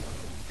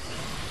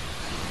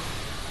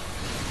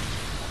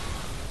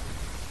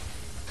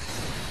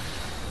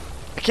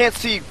 I can't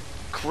see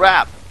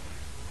crap.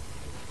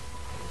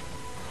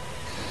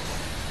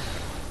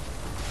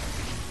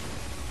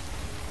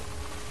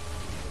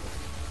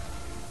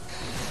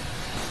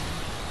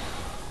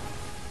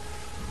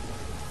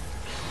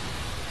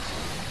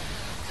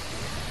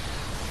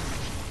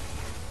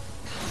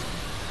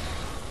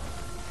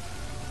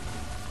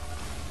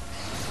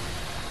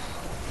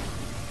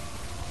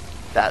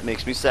 That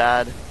makes me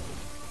sad.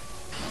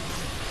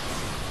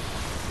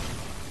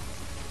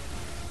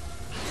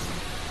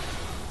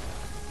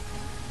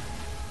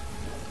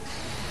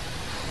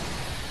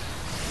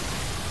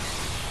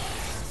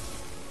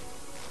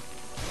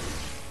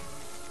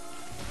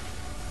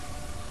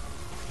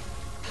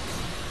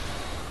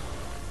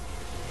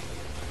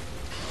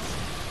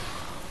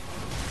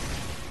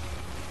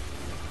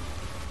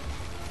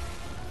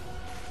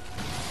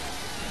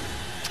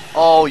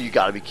 Oh, you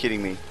gotta be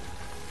kidding me.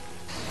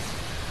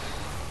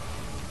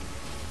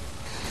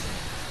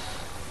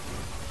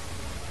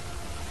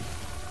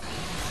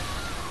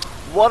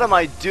 What am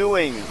I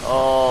doing?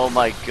 Oh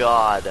my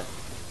god.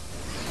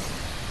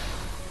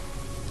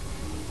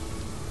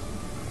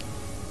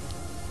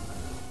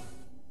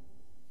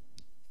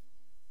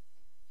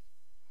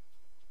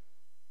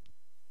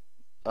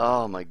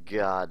 Oh my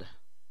god.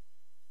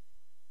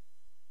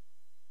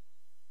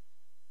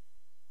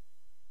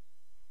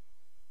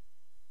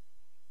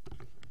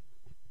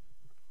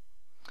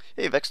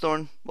 Hey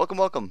Vexthorn, welcome,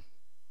 welcome.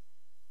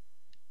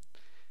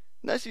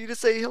 Nice of you to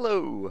say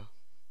hello.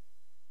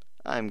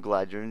 I'm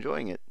glad you're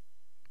enjoying it.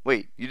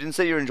 Wait, you didn't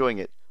say you're enjoying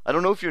it. I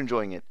don't know if you're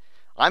enjoying it.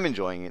 I'm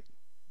enjoying it.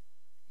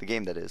 The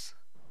game, that is.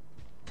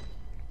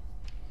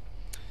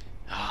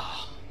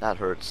 Ah, that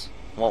hurts.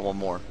 I want one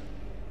more.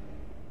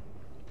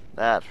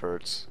 That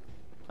hurts.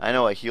 I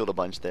know I healed a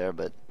bunch there,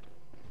 but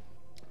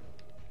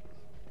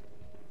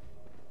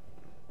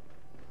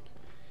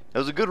it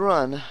was a good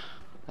run.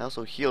 I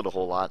also healed a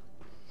whole lot.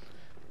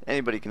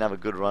 Anybody can have a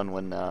good run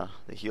when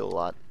they heal a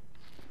lot.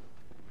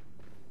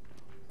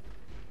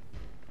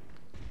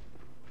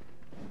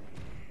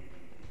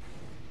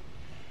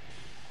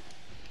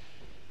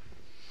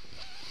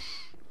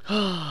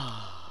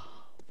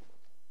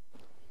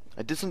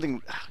 I did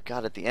something,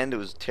 God, at the end it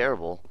was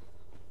terrible.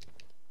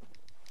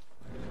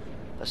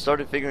 I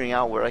started figuring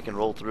out where I can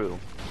roll through.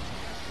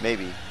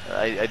 Maybe.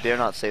 I dare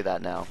not say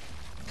that now.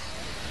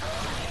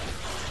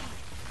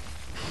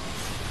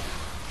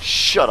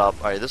 Shut up.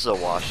 Alright, this is a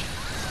wash.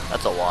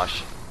 That's a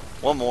wash.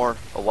 One more.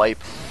 A wipe.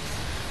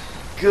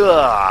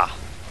 Gah!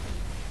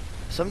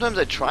 Sometimes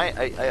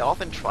I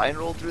often try and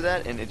roll through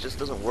that, and it just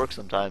doesn't work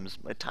sometimes.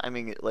 My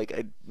timing, like,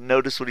 I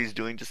notice what he's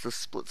doing just a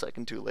split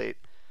second too late.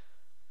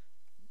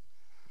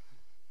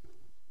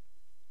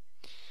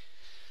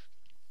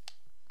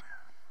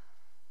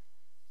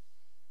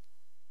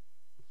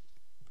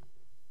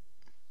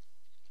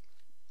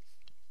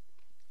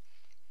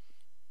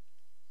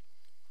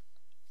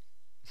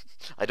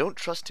 I don't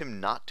trust him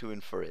not to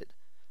infer it.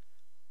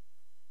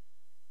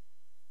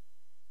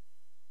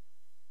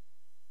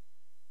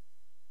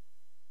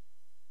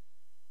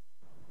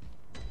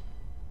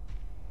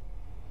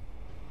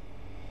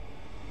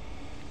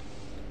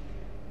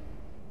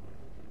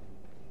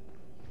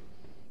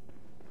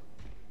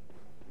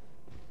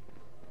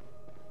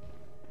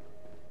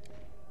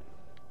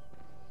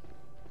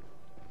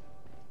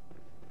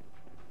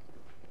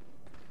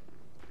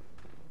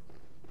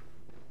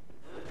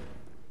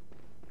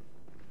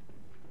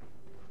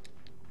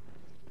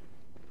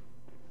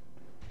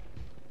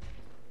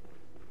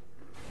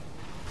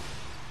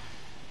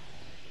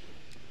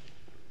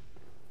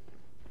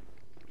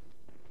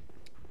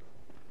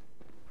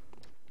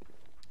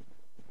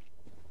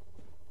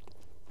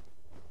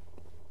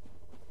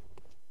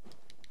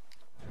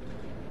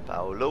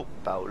 Paolo,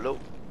 Paolo.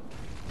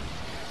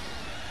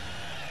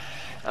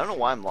 I don't know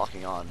why I'm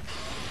locking on.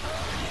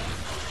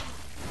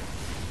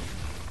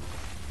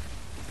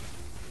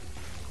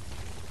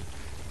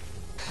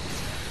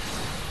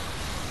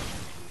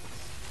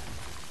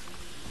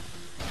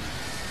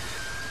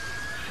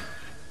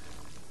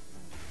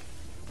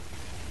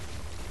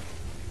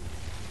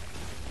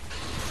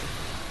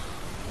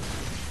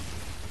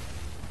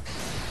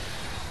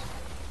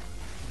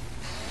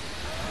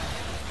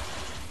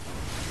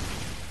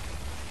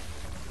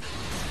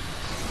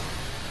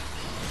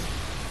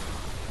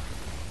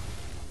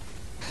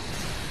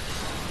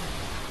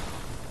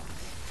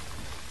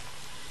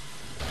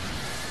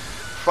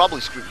 probably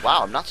screwed.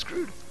 Wow, I'm not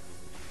screwed.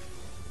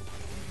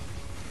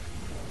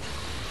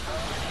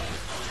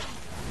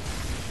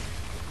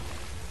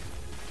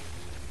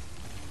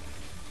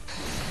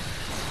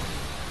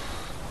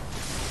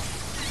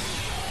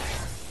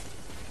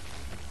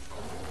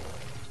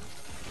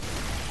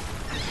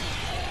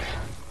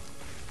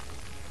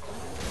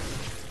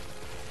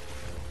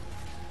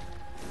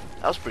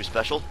 That was pretty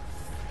special.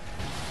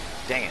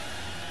 Dang it.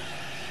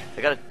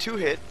 I got a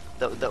 2-hit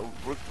that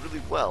worked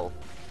really well.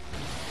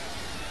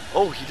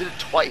 Oh, he did it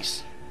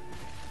twice.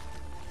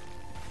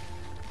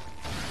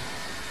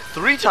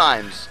 3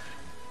 times.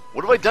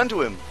 What have I done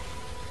to him?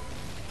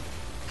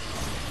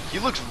 He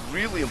looks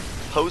really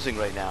imposing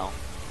right now.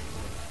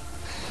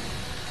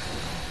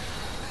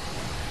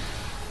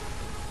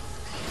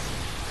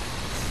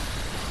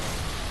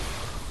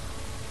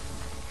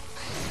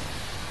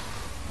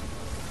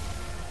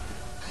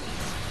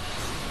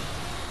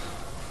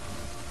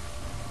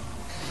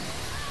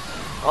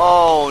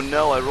 Oh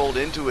no, I rolled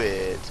into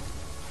it.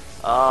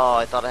 Oh,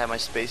 I thought I had my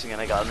spacing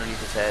and I got underneath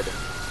his head.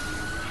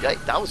 Yeah,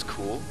 that was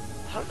cool.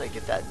 How did I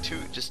get that?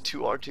 Just two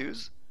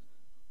R2s?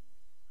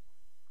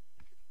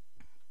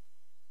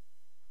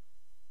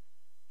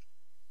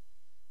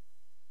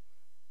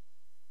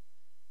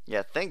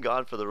 Yeah, thank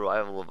God for the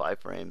revival of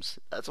iframes.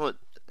 That's what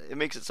it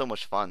makes it so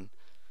much fun.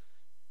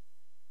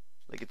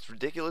 Like, it's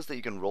ridiculous that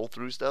you can roll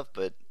through stuff,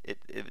 but it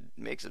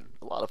makes it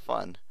a lot of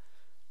fun.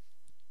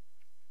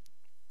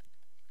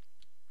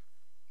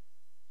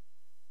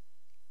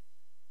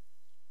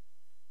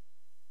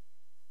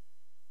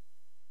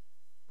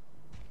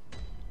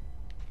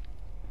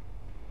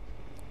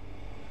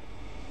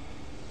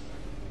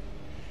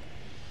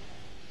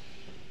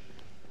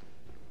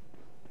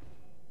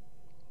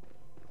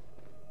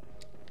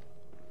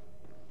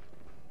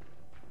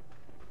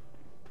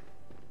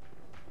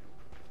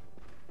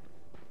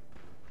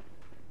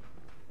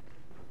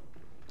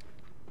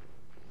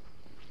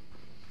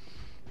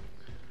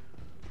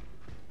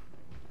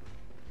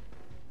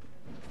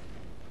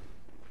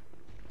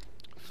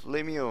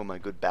 Flamio, my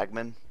good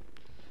bagman.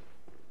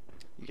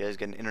 You guys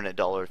get an internet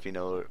dollar if you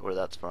know where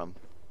that's from.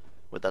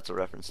 What that's a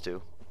reference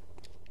to.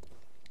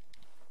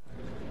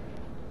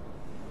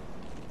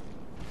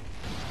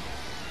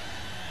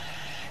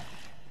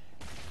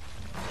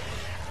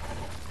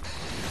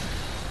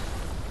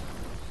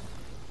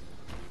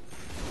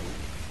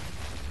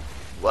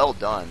 Well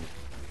done.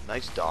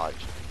 Nice dodge.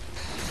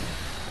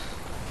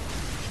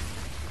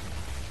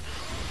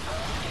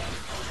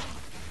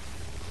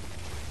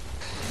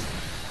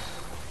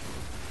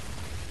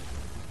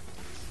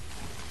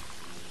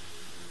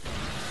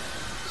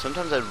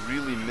 Sometimes I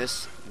really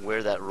miss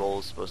where that roll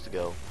is supposed to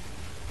go.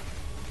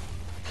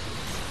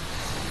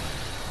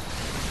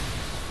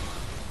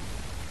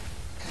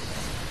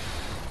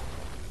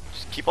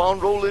 Just keep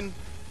on rolling.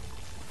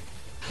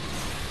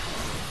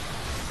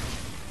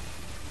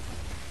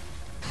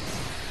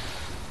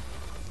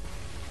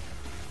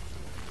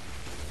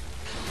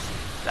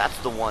 That's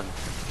the one.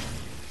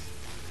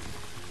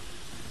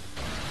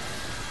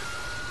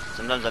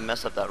 Sometimes I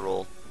mess up that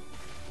roll.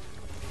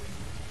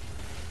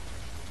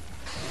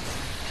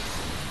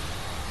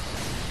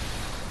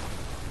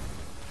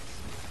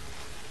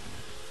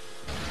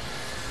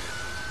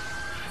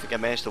 I think I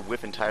managed to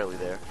whiff entirely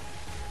there.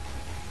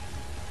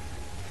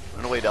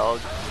 Run away, dog.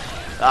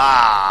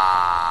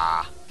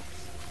 Ah!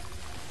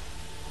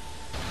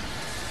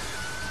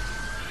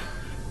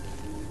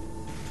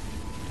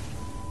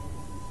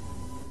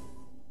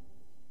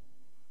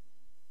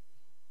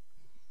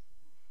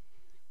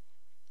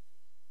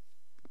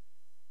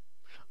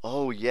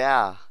 Oh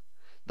yeah,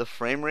 the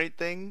frame rate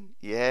thing.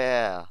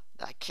 Yeah,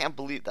 I can't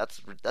believe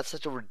that's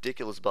such a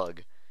ridiculous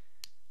bug.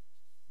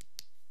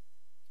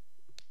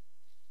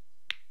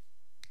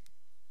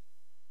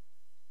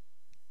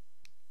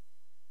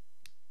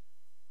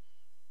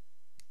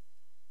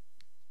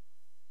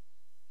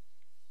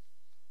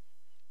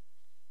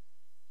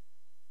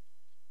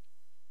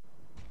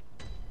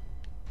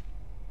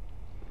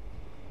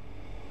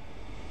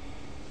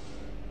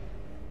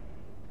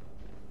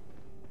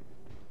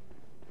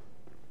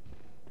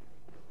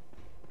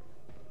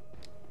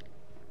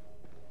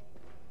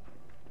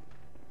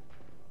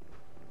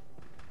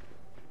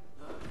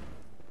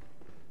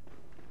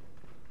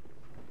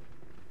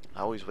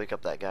 I always wake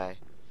up that guy.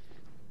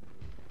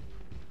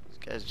 This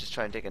guy's just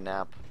trying to take a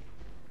nap,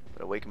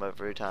 but I wake him up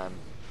every time.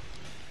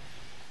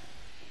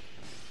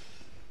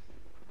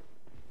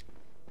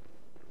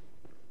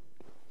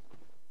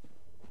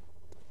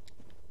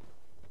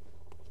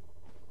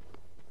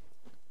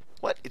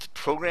 What? It's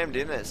programmed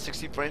in at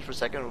 60 frames per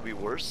second. It would be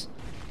worse?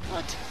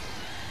 What?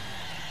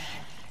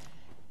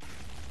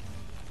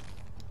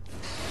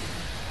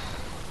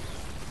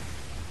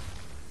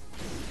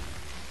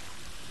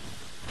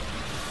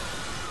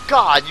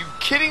 God, you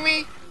kidding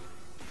me?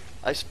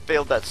 I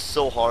failed that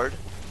so hard.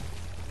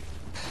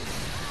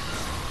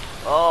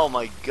 Oh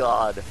my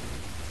God.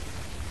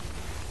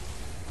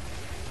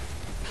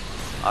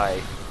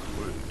 Alright,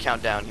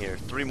 count down here.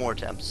 3 more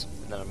attempts,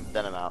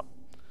 then I'm out.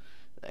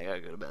 I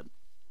gotta go to bed.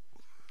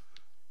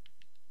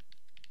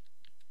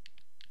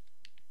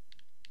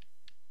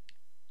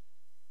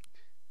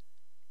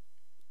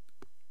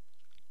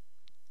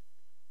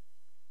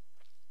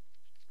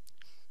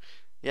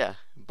 Yeah,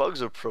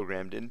 bugs are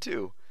programmed in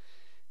too.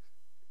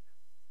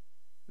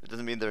 It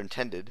doesn't mean they're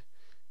intended.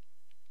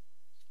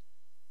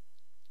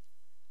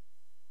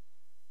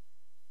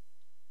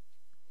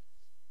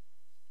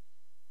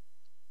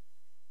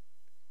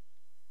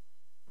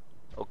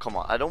 Oh, come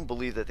on. I don't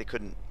believe that they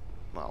couldn't...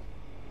 Well,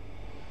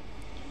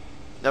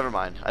 never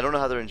mind. I don't know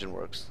how their engine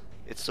works.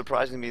 It's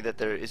surprising to me that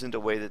there isn't a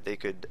way that they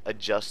could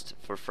adjust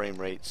for frame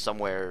rate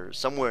somewhere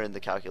in the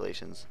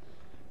calculations.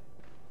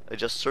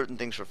 Adjust certain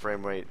things for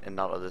frame rate and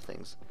not other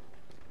things.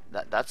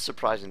 That's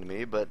surprising to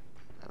me, but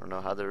I don't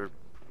know how their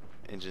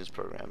engine is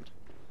programmed.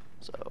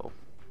 So...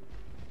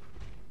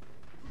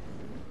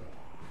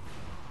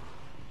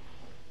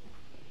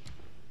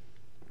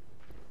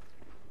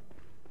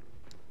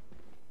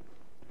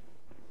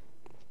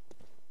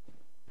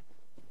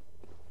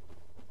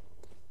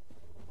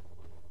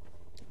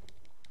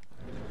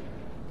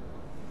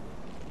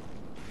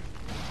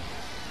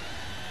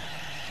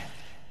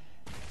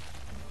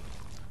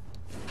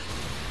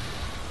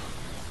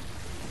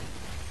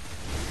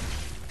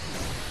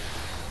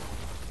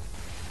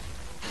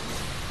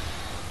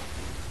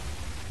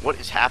 What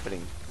is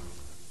happening?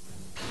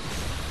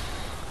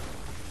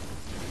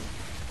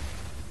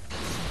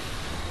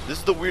 This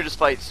is the weirdest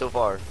fight so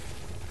far.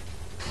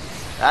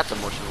 That's a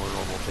much more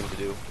normal thing to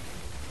do.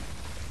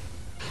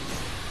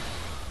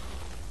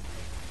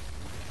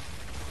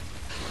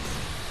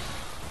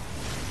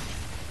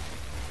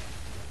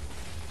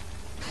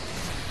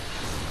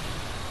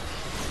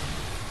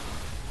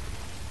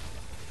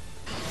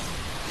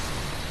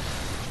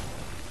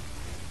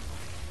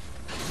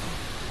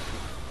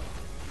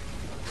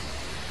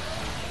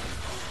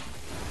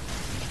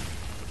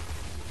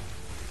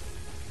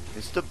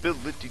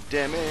 Instability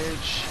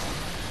damage.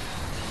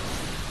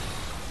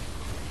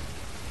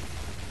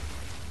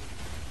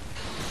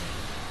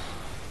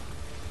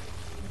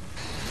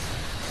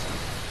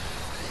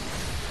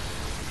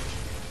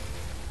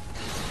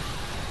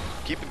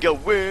 Keep it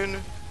going.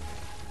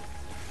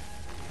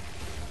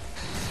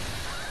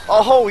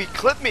 Oh, he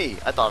clipped me.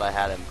 I thought I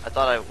had him. I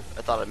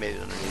thought I made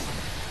it underneath.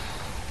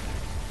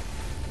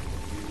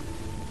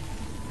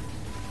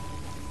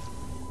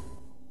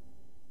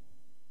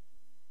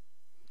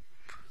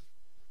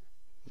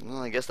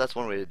 Well, I guess that's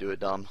one way to do it,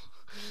 Dom.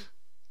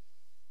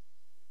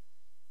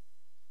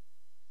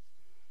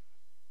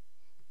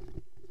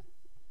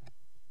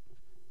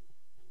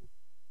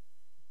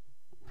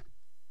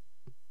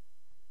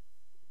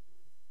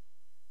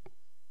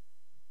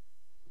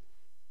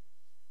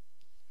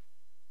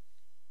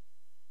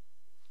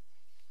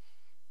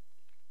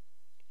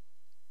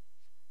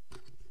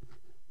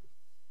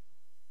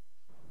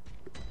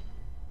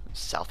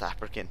 South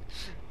African.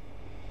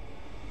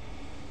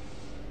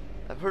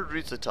 I've heard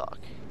Ritza talk.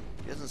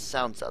 He doesn't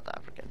sound South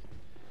African.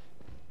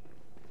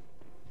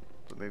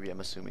 But maybe I'm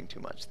assuming too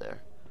much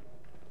there.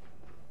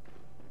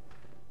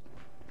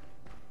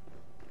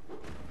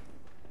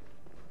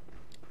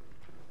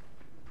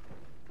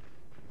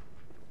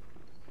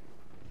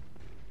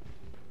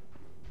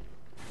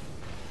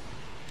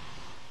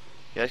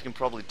 You guys can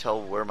probably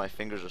tell where my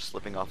fingers are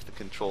slipping off the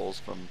controls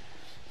from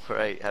where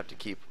I have to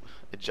keep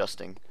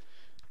adjusting.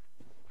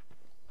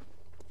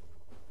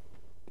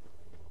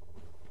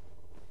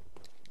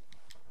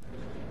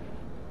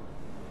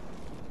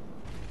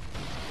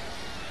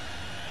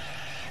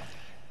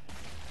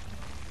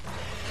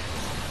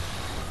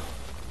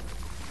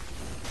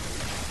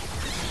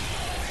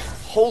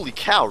 Holy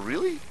cow,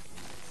 really?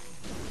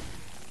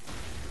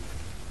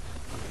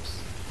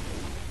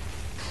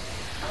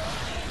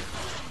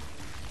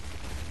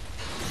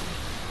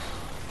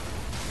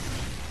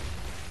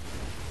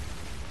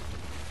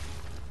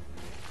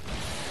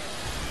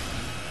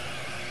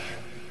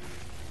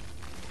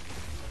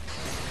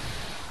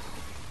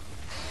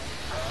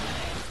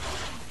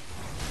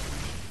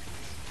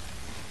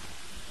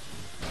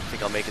 I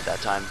think I'll make it that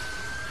time.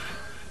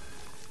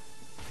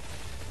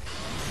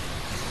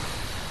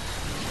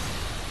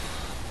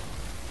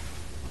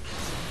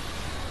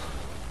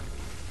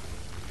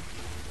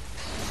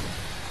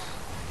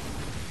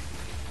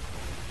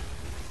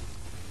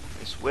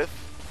 Nice whiff.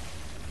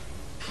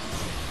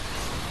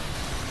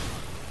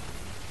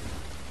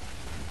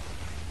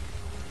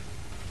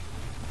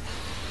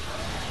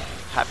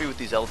 Happy with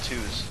these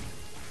L2s.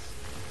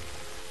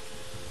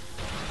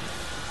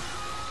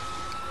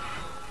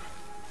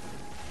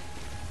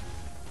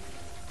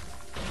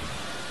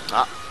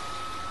 Ah,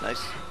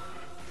 nice.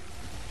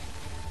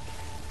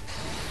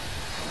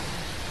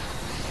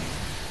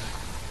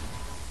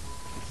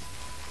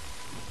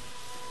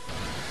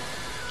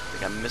 I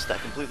think I missed that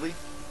completely.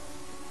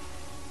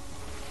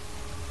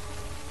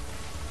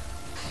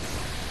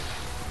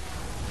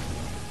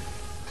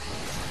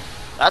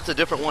 That's a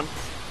different one.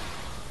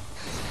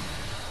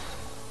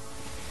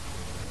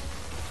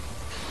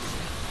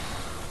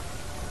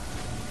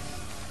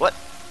 What?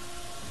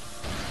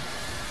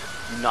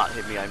 Do not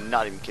hit me, I'm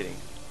not even kidding.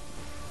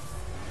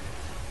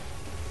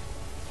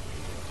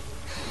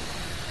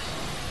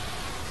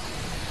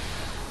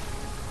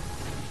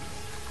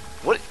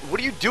 What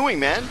are you doing,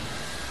 man?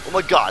 Oh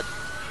my god.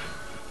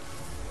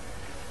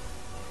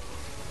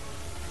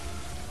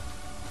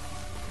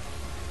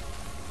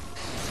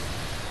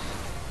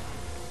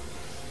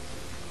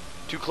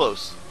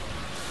 close.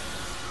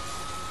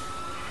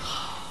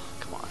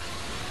 Come on.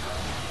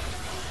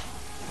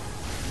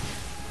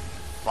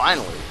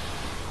 Finally.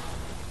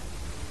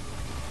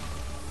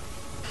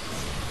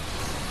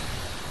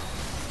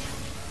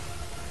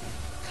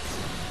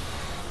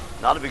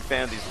 Not a big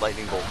fan of these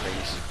lightning bolt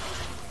things.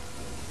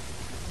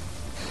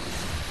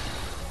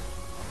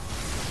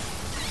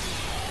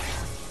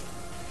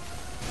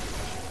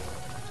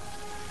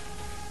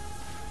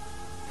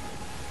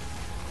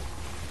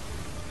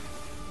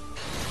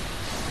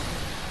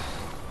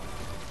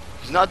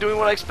 He's not doing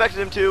what I expected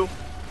him to.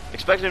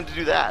 Expected him to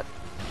do that.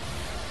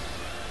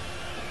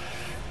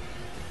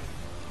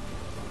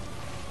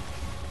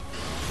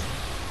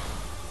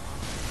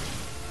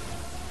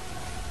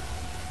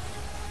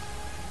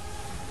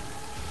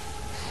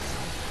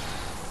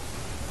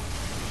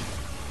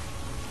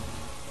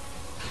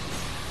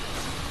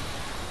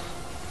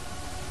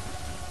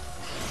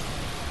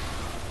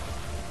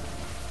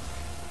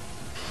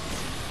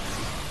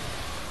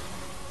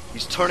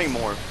 He's turning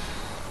more.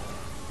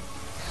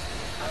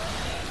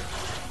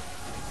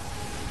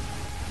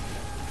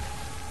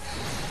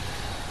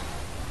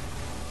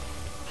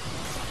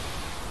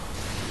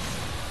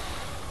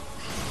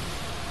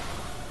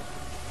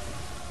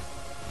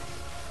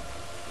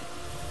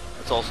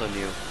 That's also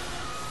new.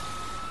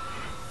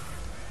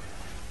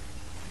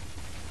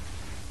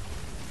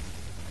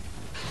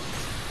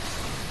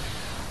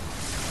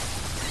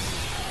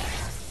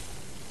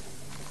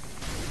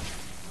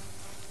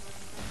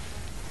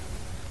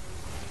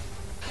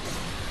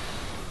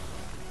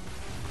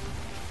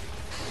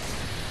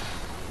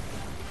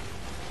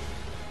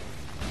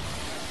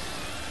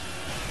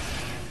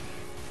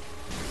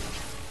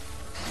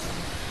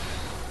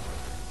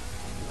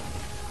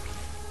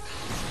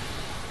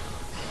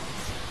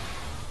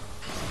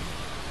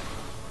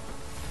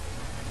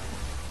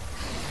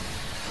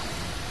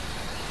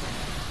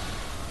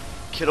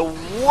 Get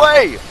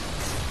away!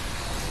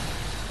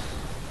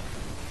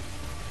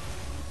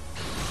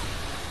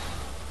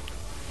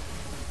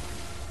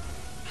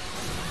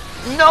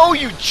 No,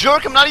 you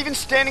jerk! I'm not even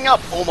standing up!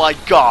 Oh my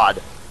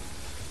god!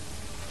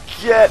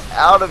 Get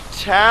out of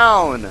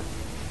town!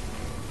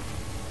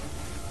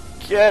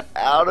 Get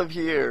out of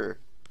here!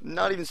 I'm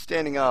not even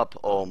standing up.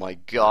 Oh my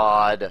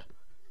god.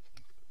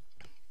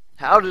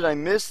 How did I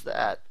miss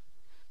that?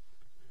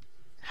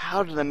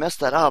 How did I mess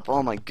that up?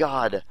 Oh my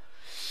god.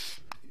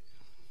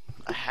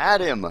 I had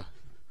him.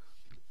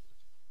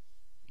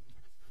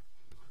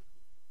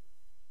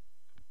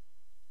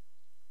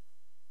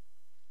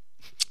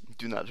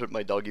 Do not hurt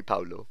my doggy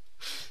Paolo.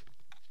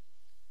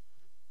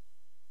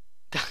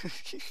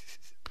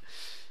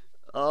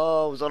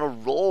 Oh, I was on a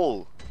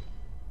roll.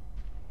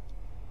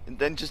 And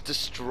then just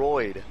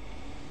destroyed.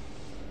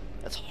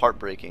 That's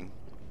heartbreaking.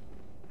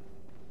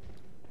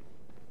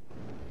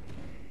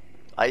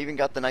 I even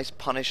got the nice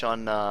punish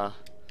on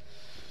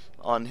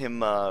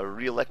him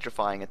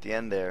re-electrifying at the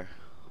end there.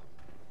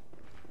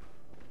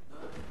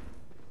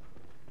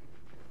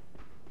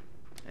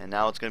 And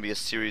now it's going to be a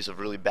series of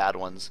really bad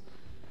ones.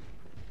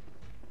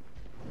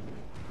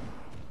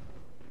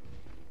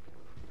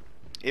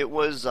 It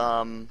was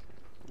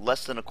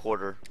less than a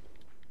quarter.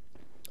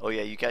 Oh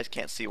yeah, you guys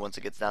can't see once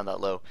it gets down that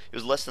low. It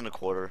was less than a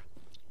quarter.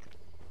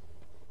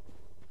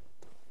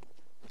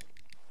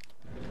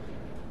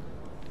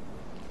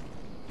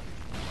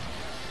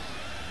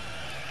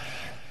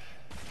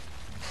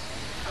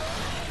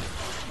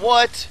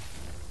 What?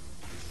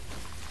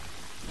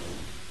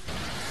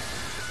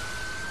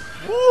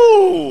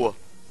 Woo!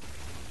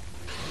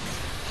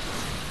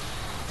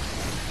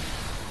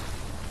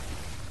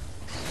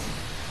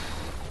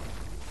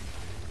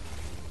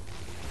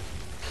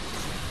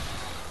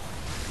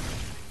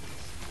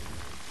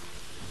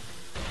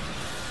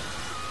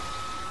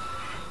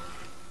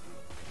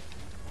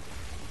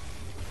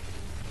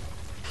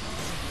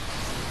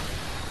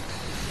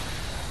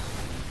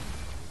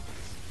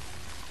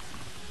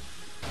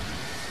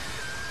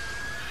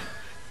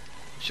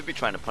 Should be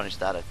trying to punish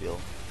that, I feel.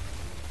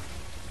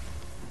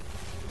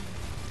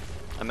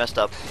 I messed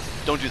up.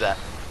 Don't do that.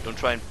 Don't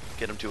try and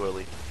get him too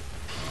early.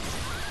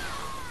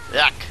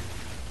 Yuck!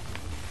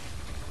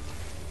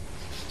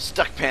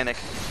 Stuck panic.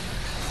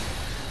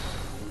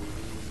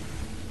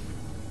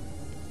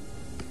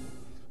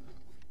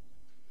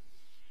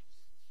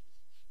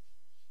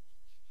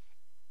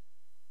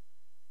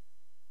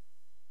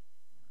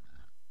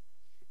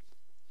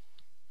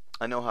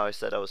 I know how I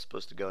said I was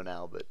supposed to go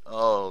now, but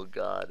oh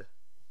god.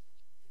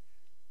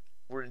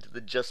 We're into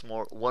the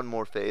one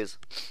more phase.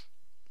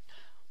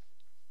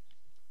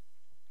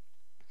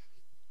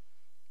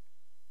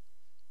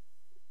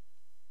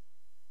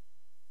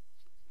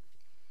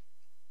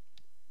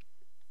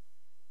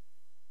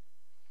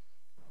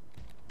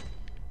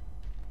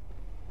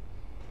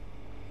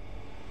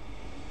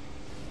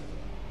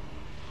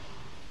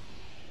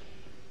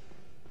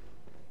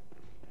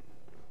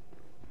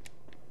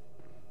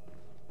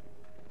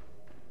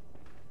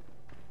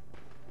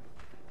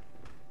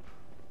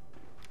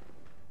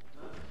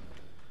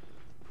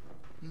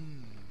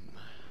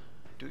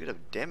 Do get a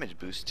damage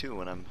boost too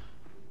when I'm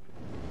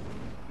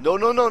No,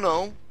 no, no,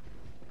 no.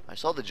 I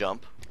saw the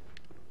jump.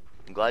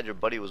 I'm glad your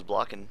buddy was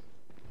blocking.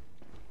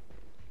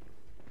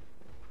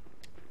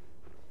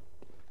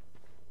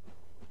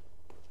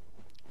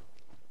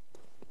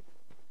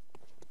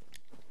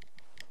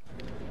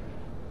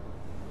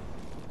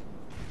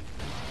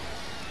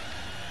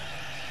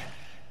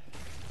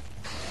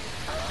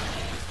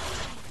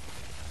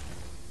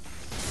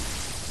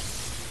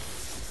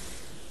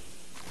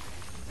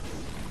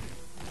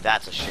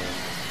 That's a shame.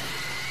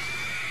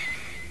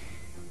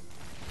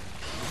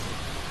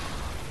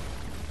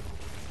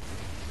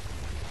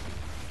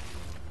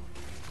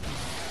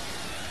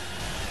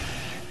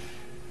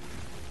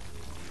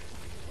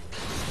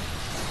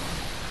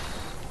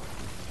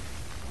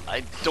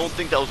 I don't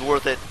think that was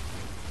worth it.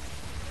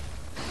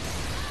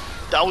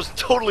 That was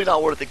totally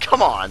not worth it.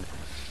 Come on.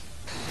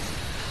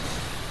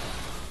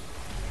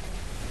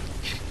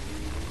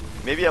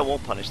 Maybe I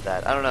won't punish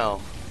that. I don't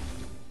know.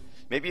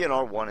 Maybe an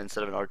R1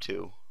 instead of an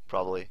R2.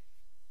 Probably.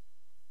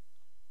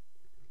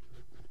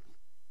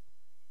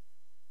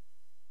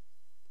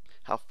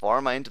 How far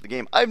am I into the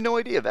game? I have no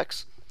idea,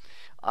 Vex.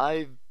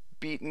 I've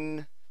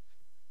beaten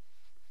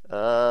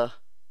 4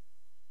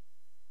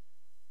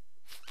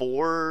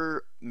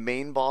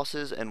 main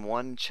bosses and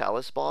 1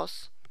 chalice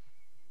boss.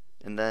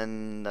 And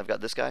then I've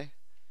got this guy.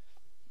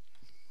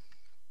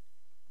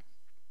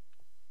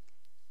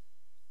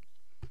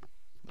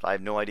 But I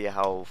have no idea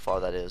how far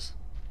that is.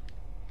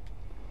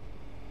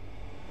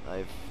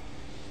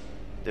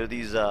 There are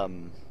these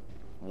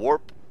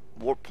warp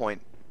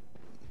point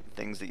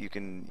things that you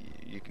can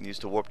use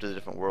to warp to the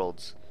different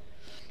worlds.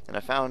 And I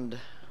found,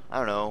 I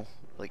don't know,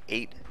 like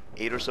eight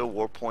or so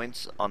warp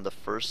points on the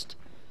first,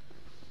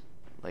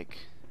 like,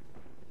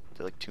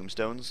 they're like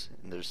tombstones,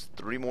 and there's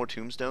 3 more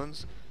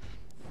tombstones,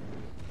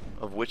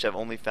 of which I've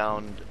only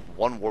found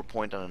 1 warp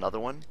point on another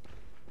one.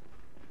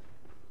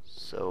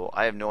 So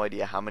I have no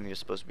idea how many are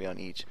supposed to be on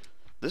each.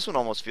 This one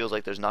almost feels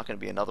like there's not going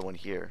to be another one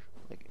here.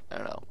 Like, I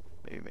don't know,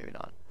 maybe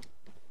not.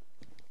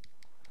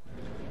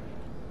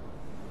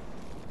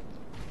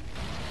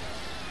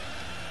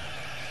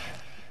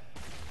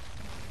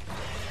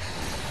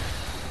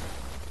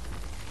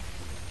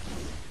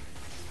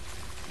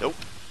 Nope.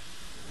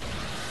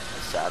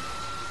 That's sad.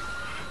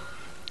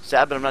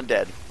 Sad, but I'm not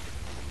dead.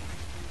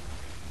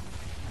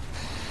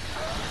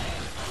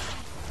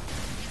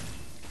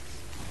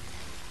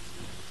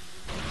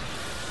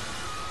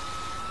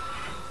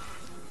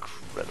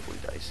 Incredibly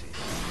dicey.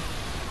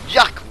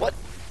 Yuck! What?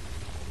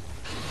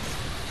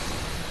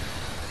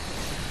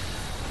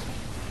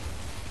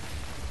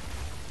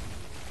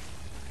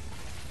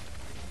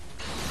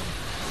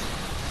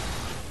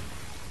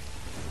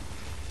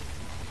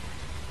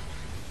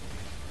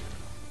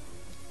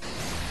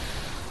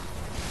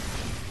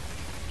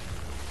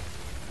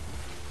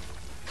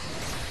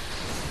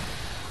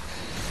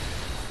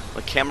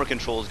 My camera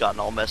control's gotten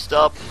all messed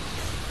up.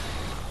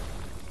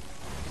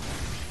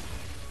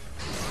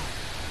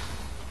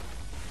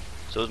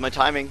 So is my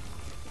timing.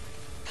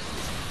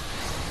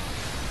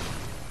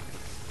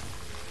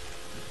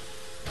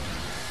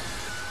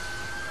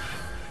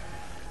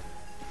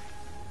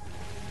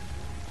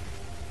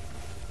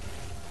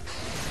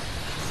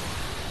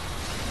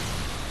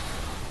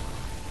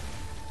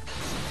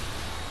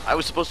 I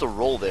was supposed to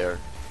roll there.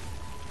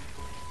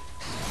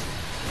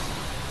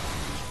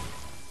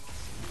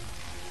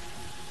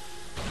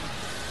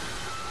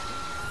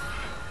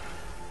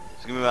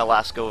 It's gonna be my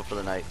last go for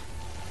the night.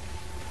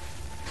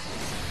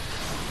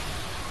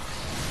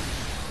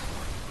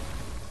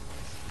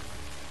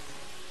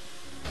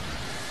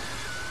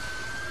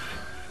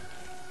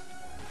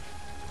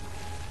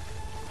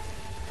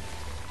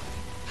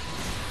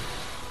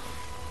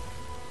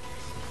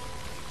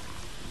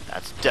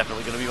 That's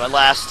definitely gonna be my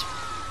last.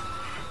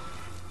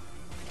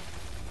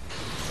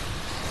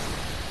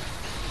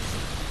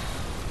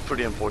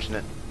 Pretty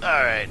unfortunate.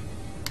 Alright.